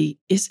to be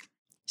is,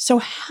 so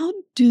how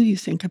do you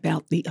think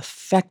about the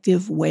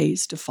effective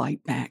ways to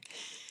fight back?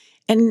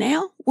 And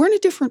now we're in a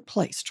different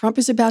place. Trump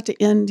is about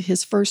to end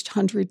his first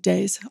 100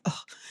 days.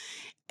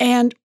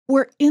 And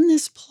we're in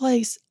this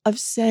place of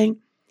saying,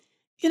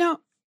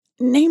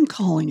 name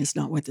calling is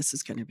not what this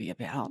is going to be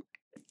about.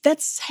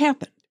 That's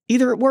happened.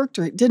 Either it worked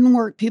or it didn't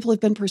work. People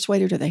have been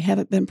persuaded or they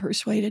haven't been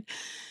persuaded.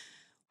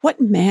 What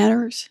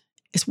matters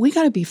is we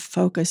got to be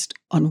focused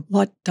on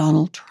what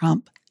Donald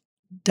Trump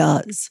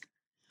does,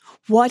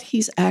 what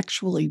he's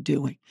actually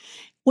doing.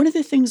 One of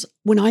the things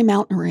when I'm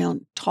out and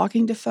around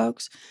talking to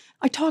folks,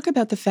 I talk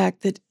about the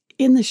fact that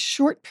in this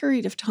short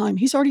period of time,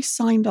 he's already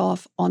signed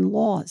off on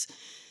laws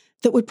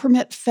that would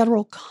permit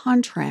federal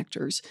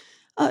contractors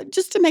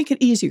just to make it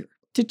easier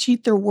to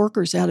cheat their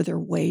workers out of their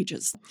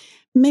wages,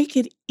 make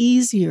it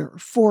easier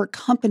for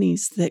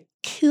companies that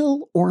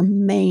kill or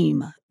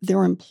maim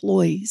their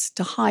employees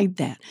to hide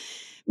that,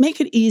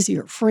 make it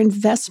easier for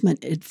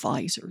investment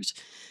advisors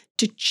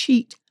to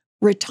cheat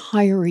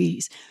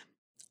retirees.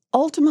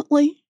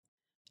 Ultimately,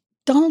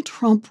 Donald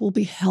Trump will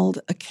be held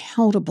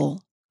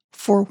accountable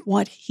for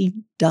what he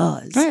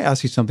does. Can I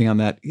ask you something on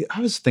that?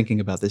 I was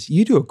thinking about this.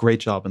 You do a great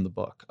job in the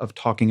book of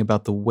talking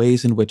about the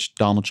ways in which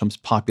Donald Trump's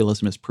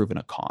populism has proven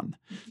a con.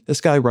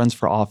 This guy runs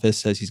for office,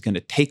 says he's going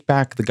to take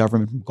back the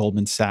government from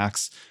Goldman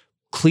Sachs,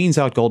 cleans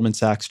out Goldman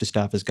Sachs to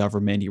staff his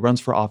government. He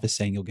runs for office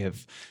saying he's going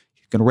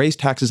to raise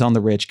taxes on the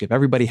rich, give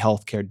everybody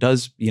health care,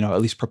 does,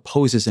 at least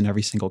proposes in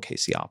every single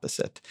case the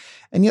opposite.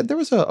 And yet there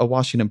was a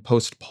Washington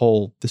Post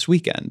poll this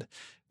weekend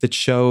that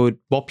showed,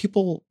 while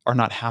people are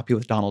not happy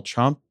with Donald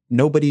Trump,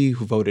 nobody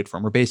who voted for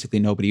him, or basically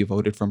nobody who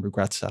voted for him,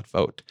 regrets that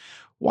vote.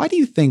 Why do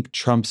you think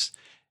Trump's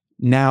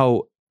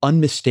now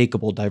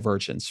unmistakable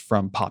divergence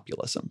from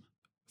populism,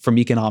 from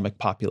economic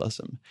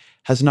populism,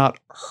 has not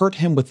hurt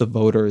him with the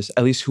voters,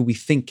 at least who we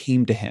think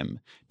came to him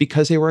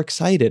because they were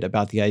excited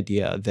about the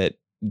idea that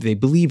they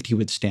believed he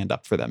would stand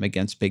up for them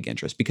against big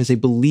interest, because they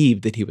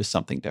believed that he was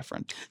something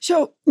different?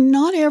 So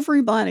not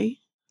everybody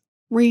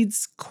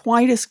reads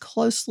quite as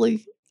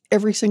closely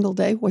every single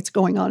day what's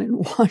going on in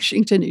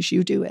Washington as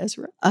you do,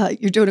 Ezra.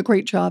 You're doing a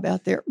great job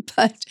out there.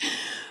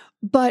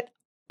 But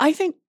I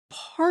think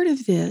part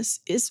of this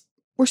is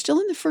we're still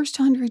in the first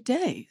 100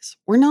 days.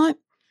 We're not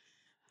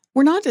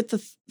at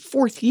the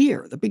fourth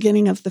year, the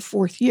beginning of the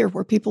fourth year,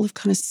 where people have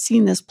kind of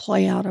seen this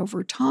play out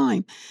over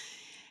time.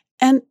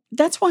 And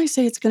that's why I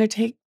say it's going to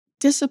take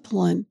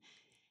discipline,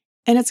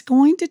 and it's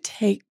going to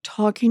take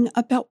talking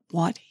about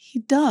what he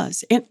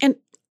does. And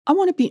I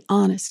want to be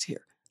honest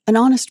here, an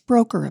honest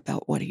broker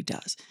about what he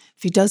does.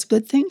 If he does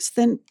good things,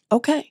 then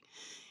okay,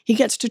 he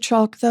gets to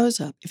chalk those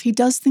up. If he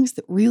does things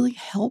that really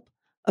help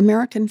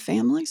American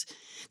families,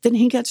 then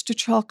he gets to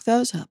chalk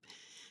those up.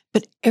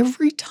 But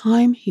every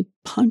time he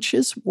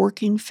punches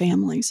working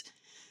families,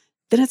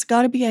 then it's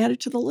got to be added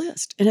to the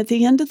list. And at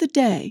the end of the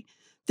day,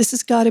 this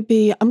has got to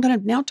be, I'm going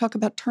to now talk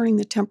about turning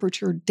the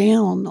temperature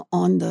down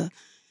on the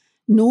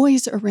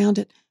noise around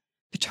it,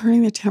 but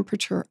turning the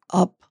temperature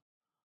up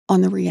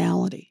on the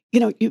reality.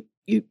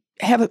 You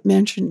haven't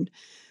mentioned,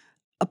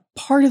 a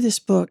part of this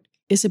book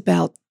is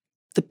about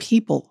the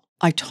people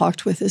I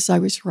talked with as I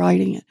was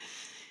writing it.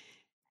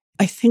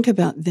 I think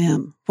about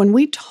them. When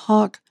we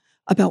talk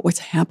about what's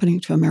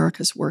happening to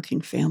America's working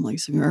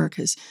families,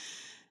 America's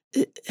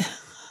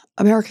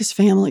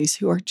families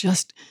who are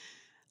just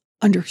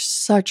under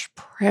such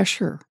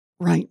pressure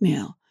right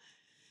now,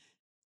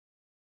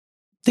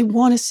 they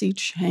want to see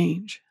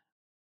change.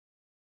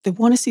 They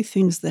want to see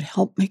things that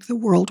help make the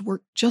world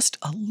work just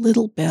a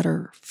little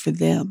better for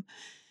them.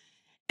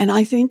 And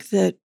I think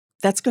that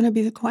that's going to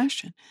be the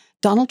question.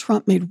 Donald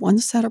Trump made one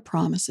set of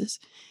promises.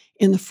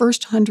 In the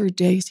first 100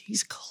 days,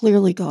 he's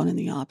clearly gone in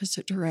the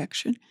opposite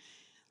direction.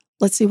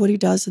 Let's see what he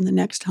does in the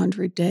next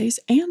 100 days.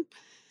 And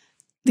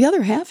the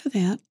other half of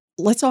that,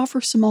 let's offer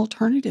some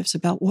alternatives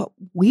about what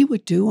we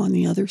would do on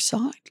the other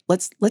side.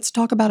 Let's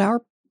talk about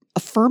our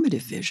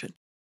affirmative vision.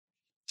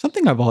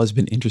 Something I've always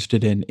been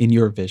interested in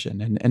your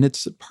vision, and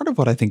it's part of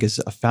what I think is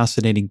a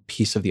fascinating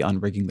piece of the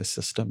unrigging the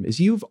system, is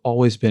you've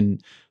always been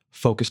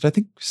focused, I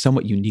think,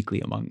 somewhat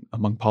uniquely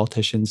among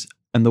politicians,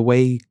 and the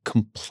way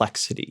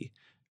complexity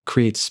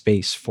creates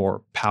space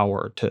for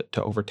power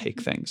to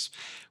overtake things.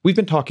 We've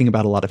been talking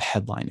about a lot of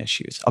headline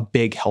issues, a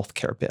big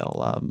healthcare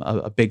bill,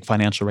 a big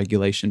financial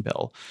regulation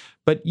bill.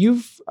 But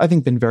you've, I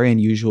think, been very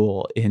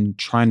unusual in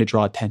trying to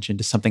draw attention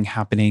to something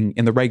happening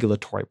in the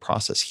regulatory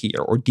process here,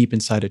 or deep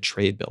inside a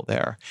trade bill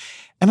there.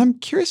 And I'm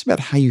curious about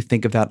how you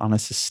think of that on a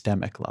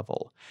systemic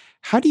level.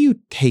 How do you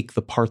take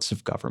the parts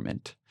of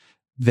government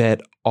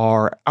that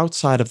are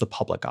outside of the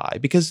public eye,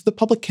 because the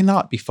public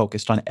cannot be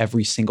focused on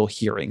every single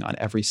hearing, on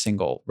every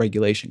single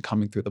regulation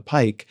coming through the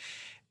pike,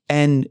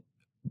 and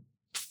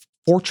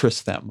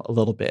fortress them a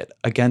little bit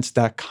against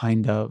that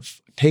kind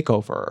of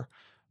takeover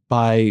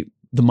by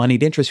the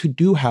moneyed interests who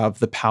do have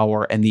the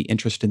power and the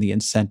interest and the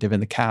incentive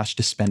and the cash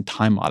to spend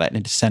time on it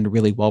and to send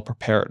really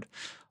well-prepared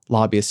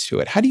lobbyists to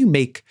it? How do you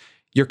make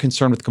your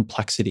concern with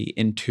complexity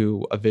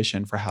into a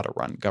vision for how to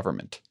run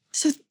government?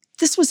 So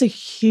this was a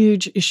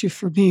huge issue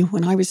for me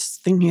when I was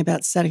thinking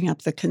about setting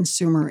up the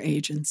consumer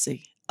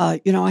agency.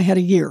 I had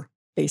a year,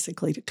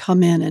 basically, to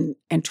come in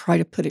and try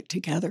to put it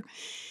together.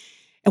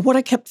 And what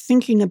I kept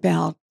thinking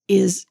about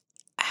is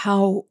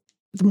how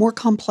the more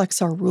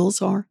complex our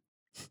rules are,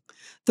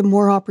 the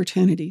more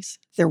opportunities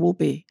there will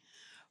be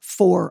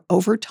for,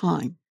 over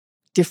time,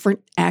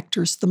 different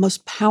actors, the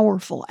most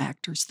powerful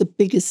actors, the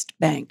biggest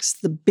banks,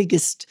 the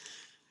biggest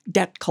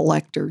debt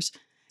collectors,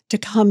 to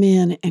come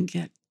in and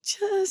get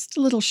just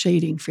a little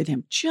shading for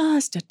them,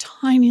 just a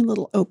tiny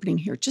little opening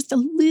here, just a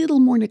little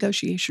more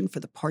negotiation for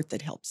the part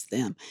that helps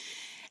them.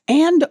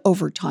 And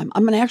over time,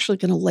 I'm actually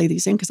going to lay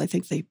these in because I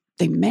think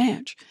they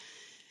match,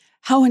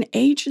 how an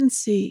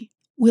agency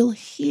will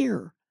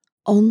hear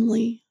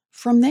only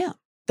from them.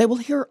 They will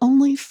hear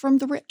only from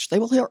the rich. They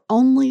will hear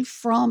only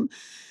from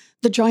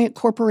the giant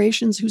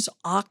corporations whose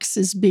ox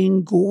is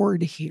being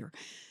gored here.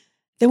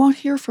 They won't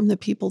hear from the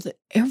people that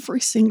every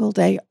single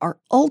day are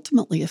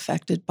ultimately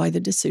affected by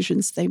the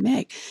decisions they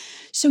make.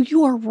 So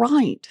you are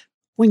right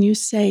when you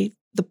say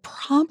the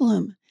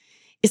problem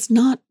is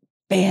not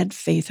bad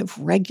faith of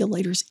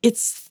regulators.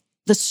 It's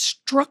the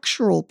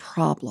structural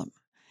problem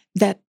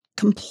that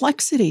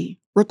complexity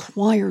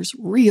requires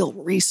real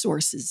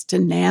resources to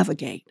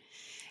navigate.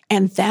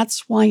 And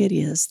that's why it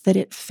is that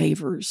it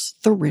favors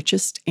the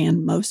richest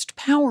and most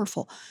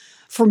powerful.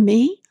 For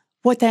me,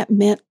 what that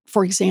meant,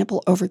 for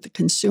example, over at the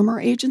consumer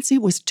agency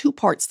was two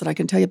parts that I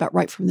can tell you about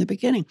right from the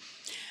beginning.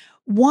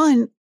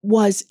 One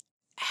was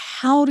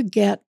how to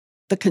get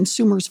the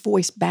consumer's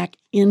voice back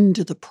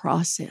into the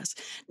process,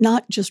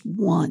 not just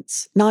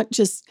once, not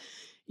just,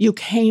 you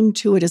came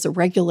to it as a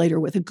regulator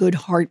with a good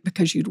heart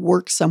because you'd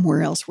worked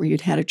somewhere else where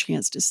you'd had a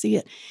chance to see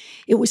it.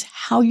 It was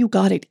how you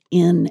got it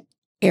in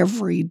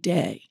every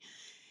day.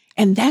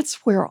 And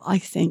that's where I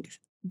think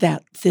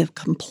that the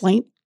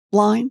complaint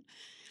line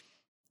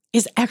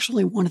is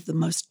actually one of the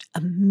most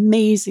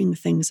amazing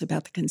things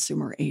about the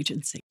consumer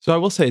agency. So I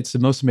will say it's the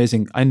most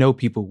amazing. I know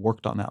people who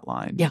worked on that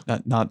line,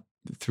 not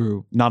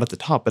at the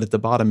top, but at the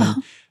bottom.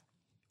 And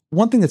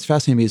one thing that's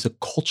fascinating me is the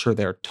culture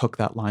there took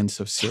that line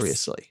so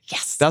seriously.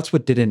 Yes. That's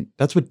what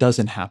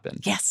doesn't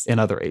happen in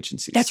other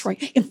agencies. That's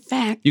right. In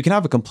fact, you can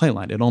have a complaint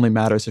line. It only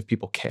matters if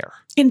people care.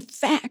 In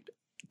fact,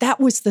 that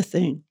was the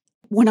thing.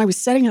 When I was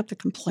setting up the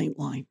complaint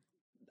line,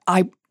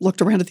 I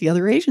looked around at the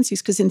other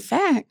agencies because, in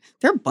fact,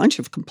 there are a bunch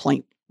of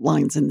complaint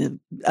lines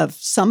of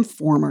some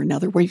form or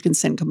another where you can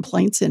send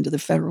complaints into the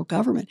federal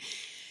government.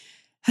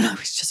 And I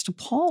was just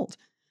appalled.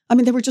 I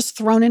mean, they were just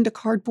thrown into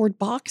cardboard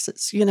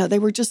boxes. They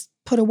were just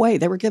put away.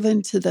 They were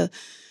given to the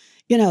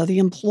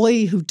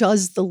employee who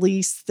does the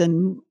least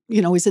and,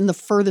 is in the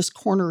furthest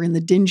corner in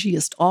the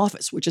dingiest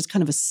office, which is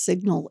kind of a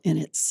signal in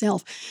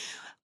itself.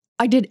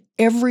 I did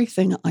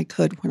everything I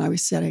could when I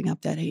was setting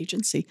up that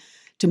agency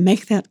to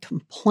make that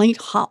complaint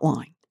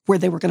hotline where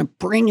they were going to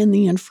bring in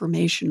the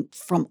information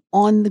from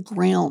on the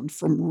ground,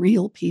 from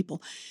real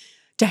people,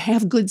 to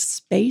have good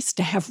space,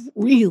 to have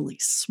really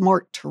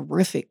smart,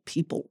 terrific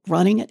people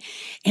running it,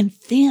 and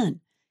then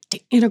to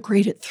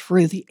integrate it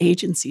through the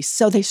agency.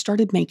 So they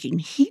started making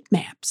heat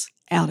maps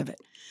out of it.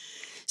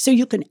 So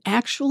you can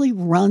actually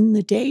run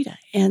the data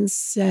and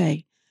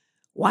say,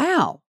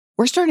 wow,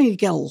 we're starting to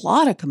get a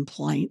lot of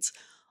complaints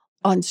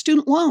on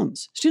student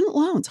loans.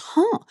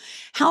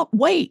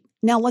 Wait,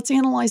 now let's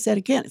analyze that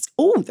again.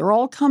 They're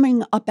all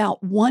coming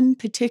about one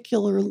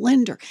particular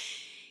lender.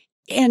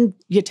 And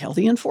you tell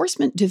the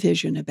enforcement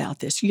division about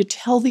this. You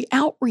tell the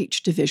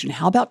outreach division.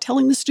 How about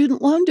telling the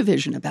student loan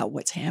division about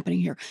what's happening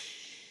here?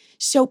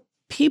 So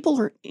people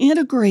are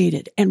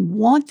integrated and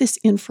want this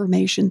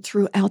information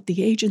throughout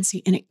the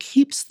agency, and it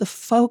keeps the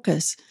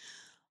focus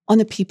on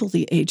the people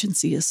the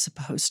agency is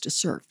supposed to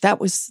serve.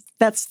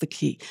 That's the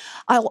key.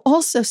 I'll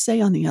also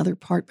say on the other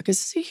part, because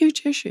it's a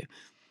huge issue,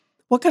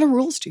 what kind of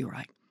rules do you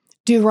write?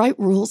 Do you write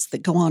rules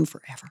that go on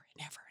forever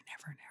and ever and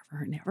ever and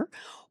ever and ever?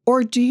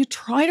 Or do you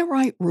try to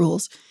write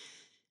rules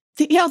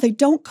that, they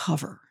don't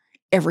cover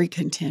every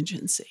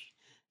contingency,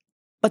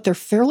 but they're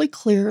fairly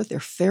clear, they're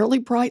fairly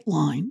bright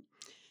line.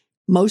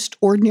 Most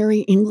ordinary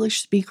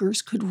English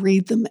speakers could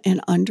read them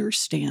and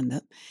understand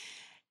them.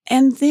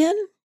 And then,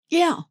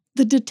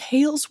 the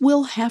details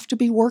will have to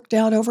be worked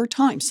out over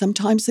time.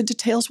 Sometimes the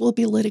details will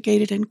be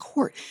litigated in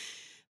court.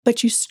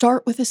 But you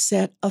start with a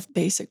set of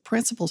basic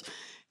principles.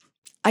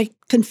 I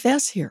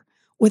confess here,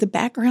 with a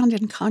background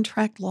in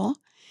contract law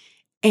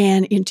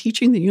and in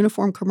teaching the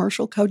Uniform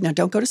Commercial Code. Now,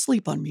 don't go to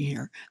sleep on me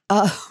here.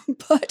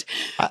 But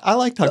I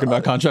like talking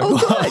about contract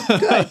law.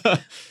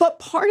 Good. But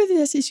part of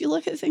this is you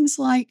look at things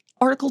like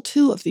Article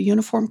 2 of the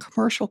Uniform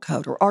Commercial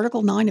Code or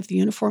Article 9 of the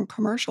Uniform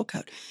Commercial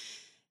Code.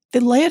 They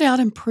lay it out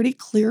in pretty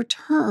clear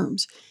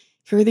terms.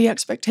 Here are the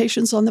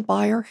expectations on the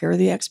buyer. Here are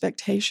the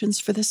expectations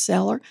for the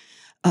seller.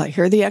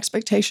 Here are the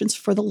expectations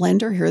for the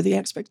lender. Here are the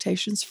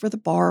expectations for the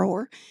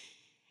borrower.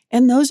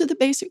 And those are the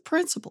basic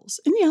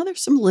principles. And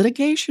there's some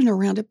litigation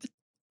around it, but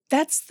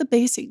that's the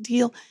basic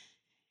deal.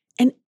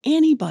 And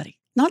anybody,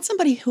 not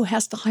somebody who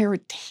has to hire a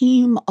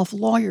team of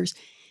lawyers,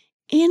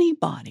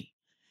 anybody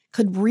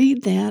could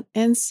read that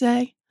and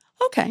say,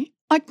 okay,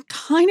 I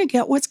kind of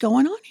get what's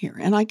going on here.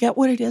 And I get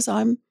what it is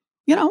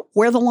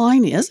where the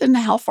line is and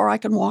how far I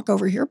can walk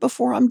over here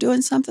before I'm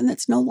doing something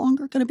that's no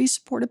longer going to be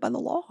supported by the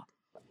law.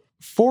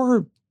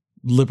 For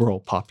liberal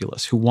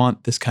populists who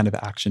want this kind of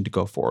action to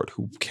go forward,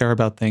 who care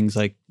about things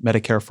like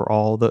Medicare for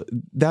all,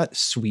 that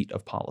suite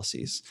of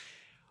policies,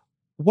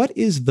 what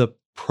is the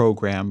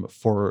program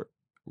for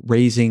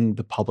raising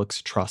the public's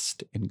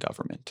trust in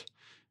government?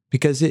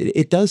 Because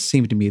it does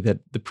seem to me that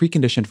the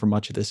precondition for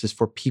much of this is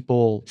for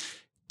people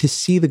to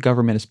see the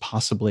government as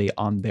possibly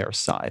on their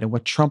side. And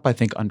what Trump, I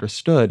think,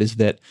 understood is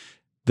that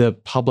the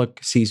public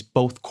sees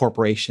both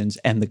corporations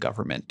and the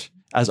government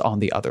as on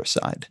the other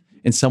side,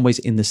 in some ways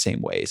in the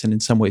same ways, and in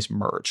some ways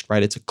merged,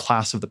 right? It's a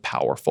class of the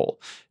powerful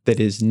that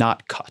is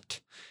not cut.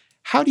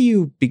 How do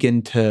you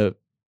begin to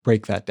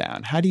break that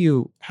down? How do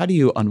you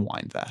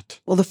unwind that?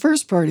 Well, the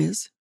first part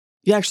is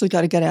you actually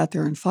got to get out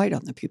there and fight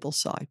on the people's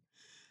side.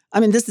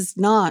 I mean, this is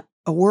not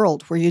a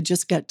world where you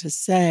just get to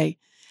say,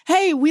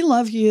 hey, we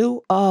love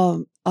you.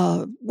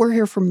 We're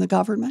here from the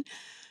government.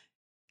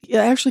 You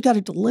actually got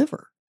to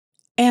deliver.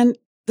 And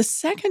the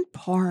second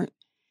part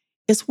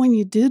is when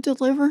you do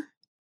deliver,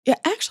 you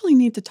actually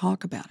need to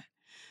talk about it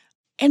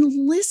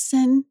and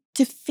listen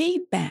to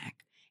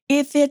feedback.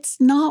 If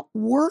it's not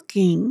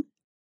working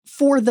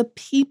for the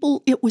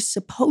people it was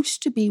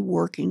supposed to be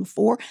working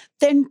for,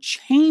 then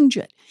change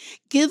it.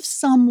 Give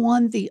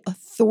someone the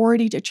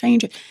authority to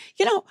change it.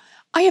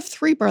 I have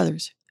 3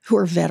 brothers who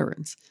are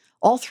veterans,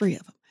 all 3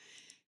 of them.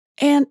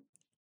 And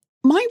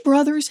my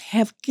brothers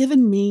have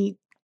given me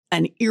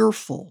an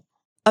earful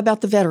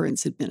about the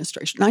Veterans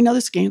Administration. I know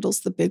the scandal's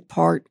the big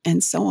part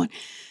and so on.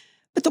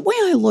 But the way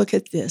I look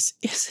at this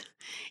is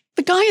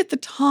the guy at the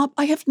top,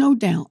 I have no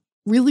doubt,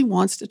 really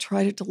wants to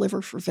try to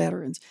deliver for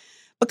veterans.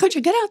 But could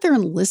you get out there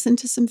and listen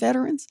to some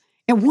veterans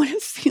and what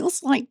it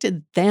feels like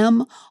to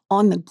them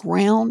on the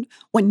ground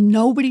when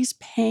nobody's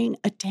paying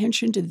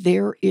attention to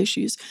their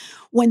issues,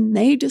 when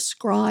they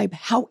describe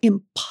how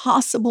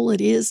impossible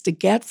it is to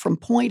get from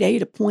point A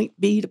to point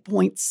B to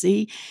point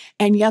C,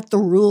 and yet the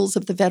rules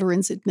of the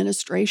Veterans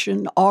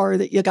Administration are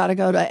that you got to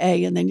go to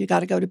A and then you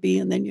got to go to B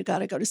and then you got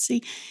to go to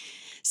C.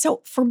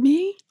 So for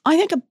me, I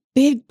think a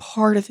big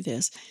part of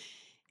this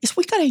is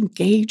we got to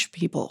engage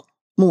people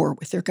more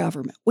with their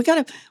government. We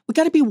got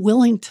to be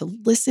willing to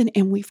listen,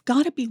 and we've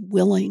got to be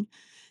willing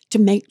to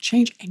make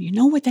change. And you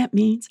know what that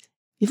means?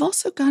 You've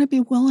also got to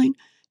be willing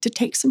to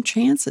take some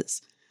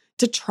chances,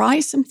 to try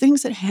some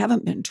things that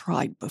haven't been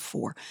tried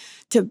before,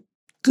 to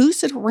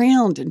goose it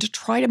around and to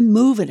try to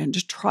move it and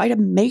to try to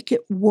make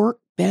it work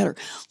better.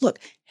 Look,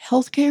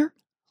 healthcare,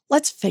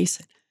 let's face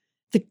it,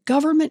 the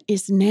government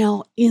is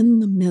now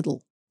in the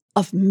middle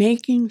of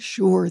making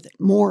sure that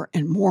more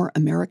and more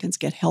Americans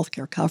get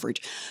healthcare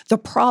coverage. The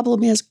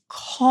problem is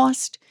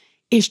cost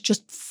is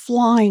just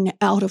flying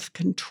out of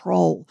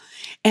control,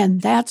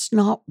 and that's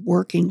not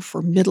working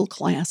for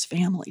middle-class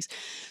families.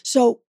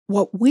 So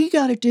what we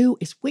got to do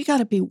is we got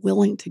to be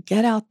willing to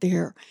get out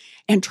there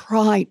and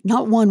try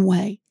not one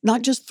way,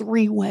 not just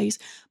 3 ways,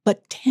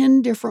 but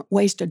 10 different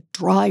ways to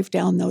drive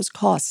down those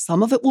costs.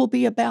 Some of it will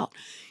be about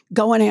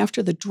going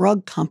after the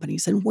drug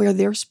companies and where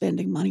they're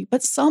spending money,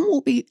 but some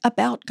will be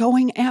about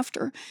going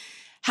after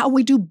how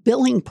we do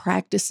billing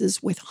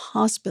practices with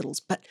hospitals,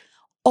 but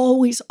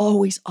always,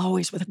 always,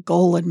 always with a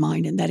goal in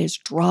mind, and that is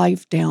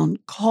drive down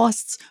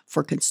costs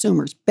for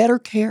consumers. Better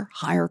care,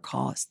 higher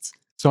costs.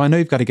 So I know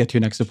you've got to get to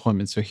your next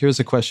appointment. So here's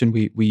a question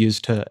we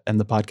use to end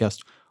the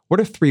podcast.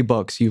 What are 3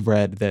 books you've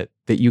read that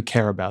you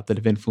care about, that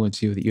have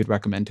influenced you, that you'd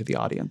recommend to the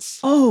audience?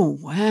 Oh,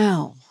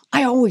 wow.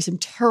 I always am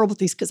terrible at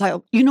these because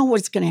you know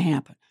what's going to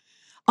happen.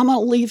 I'm going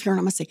to leave here and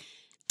I'm going to say,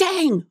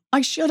 dang,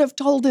 I should have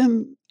told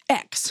him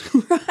X,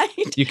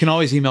 right? You can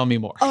always email me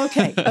more.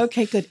 Okay,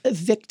 good.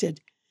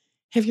 Evicted.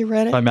 Have you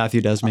read it? By Matthew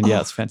Desmond. Yeah,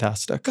 it's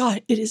fantastic.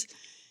 God, it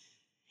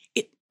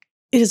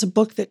is a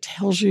book that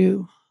tells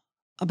you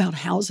about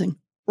housing,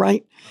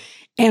 right?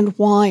 And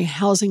why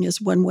housing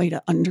is one way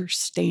to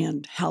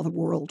understand how the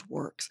world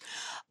works.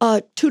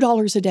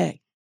 $2 a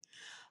day.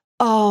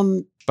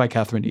 By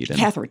Kathryn Edin.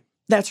 Kathryn,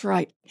 that's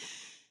right.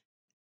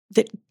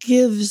 That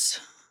gives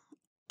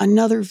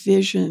another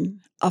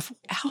vision of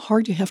how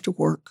hard you have to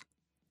work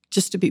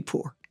just to be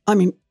poor. I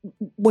mean,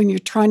 when you're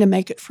trying to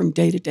make it from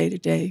day to day to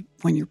day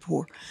when you're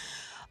poor.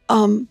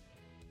 And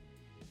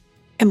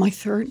my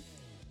third,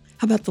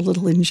 how about The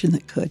Little Engine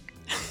That Could?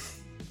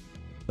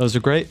 Those are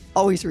great.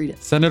 Always read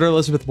it. Senator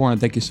Elizabeth Warren,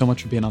 thank you so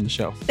much for being on the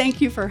show.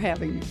 Thank you for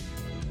having me.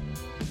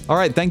 All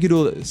right. Thank you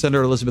to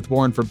Senator Elizabeth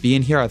Warren for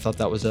being here. I thought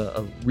that was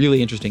a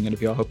really interesting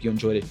interview. I hope you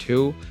enjoyed it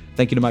too.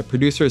 Thank you to my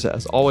producers,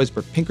 as always,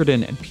 Brooke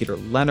Pinkerton and Peter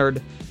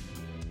Leonard.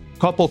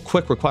 Couple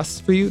quick requests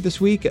for you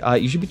this week.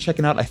 You should be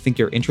checking out I Think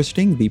You're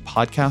Interesting, the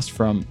podcast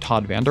from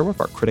Todd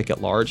Vanderwerf, our critic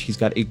at large. He's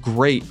got a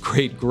great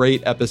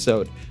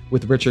episode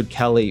with Richard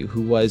Kelly,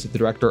 who was the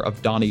director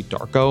of Donnie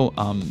Darko.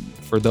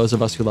 For those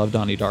of us who love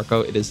Donnie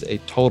Darko, it is a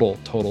total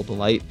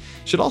delight.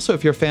 You should also,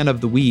 if you're a fan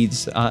of The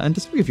Weeds, and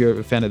just if you're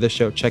a fan of this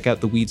show, check out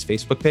The Weeds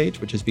Facebook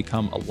page, which has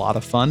become a lot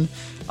of fun.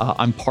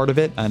 I'm part of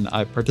it, and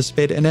I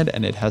participate in it,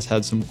 and it has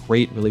had some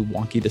great, really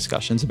wonky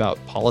discussions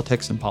about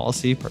politics and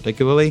policy,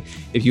 particularly.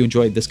 If you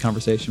enjoyed this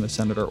conversation with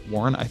Senator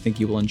Warren, I think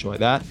you will enjoy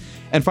that.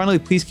 And finally,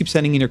 please keep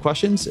sending in your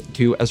questions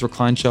to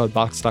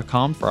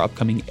EzraKleinShow@Vox.com for our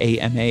upcoming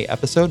AMA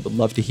episode. Would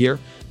love to hear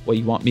what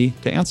you want me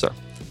to answer.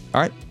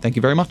 All right. Thank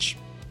you very much.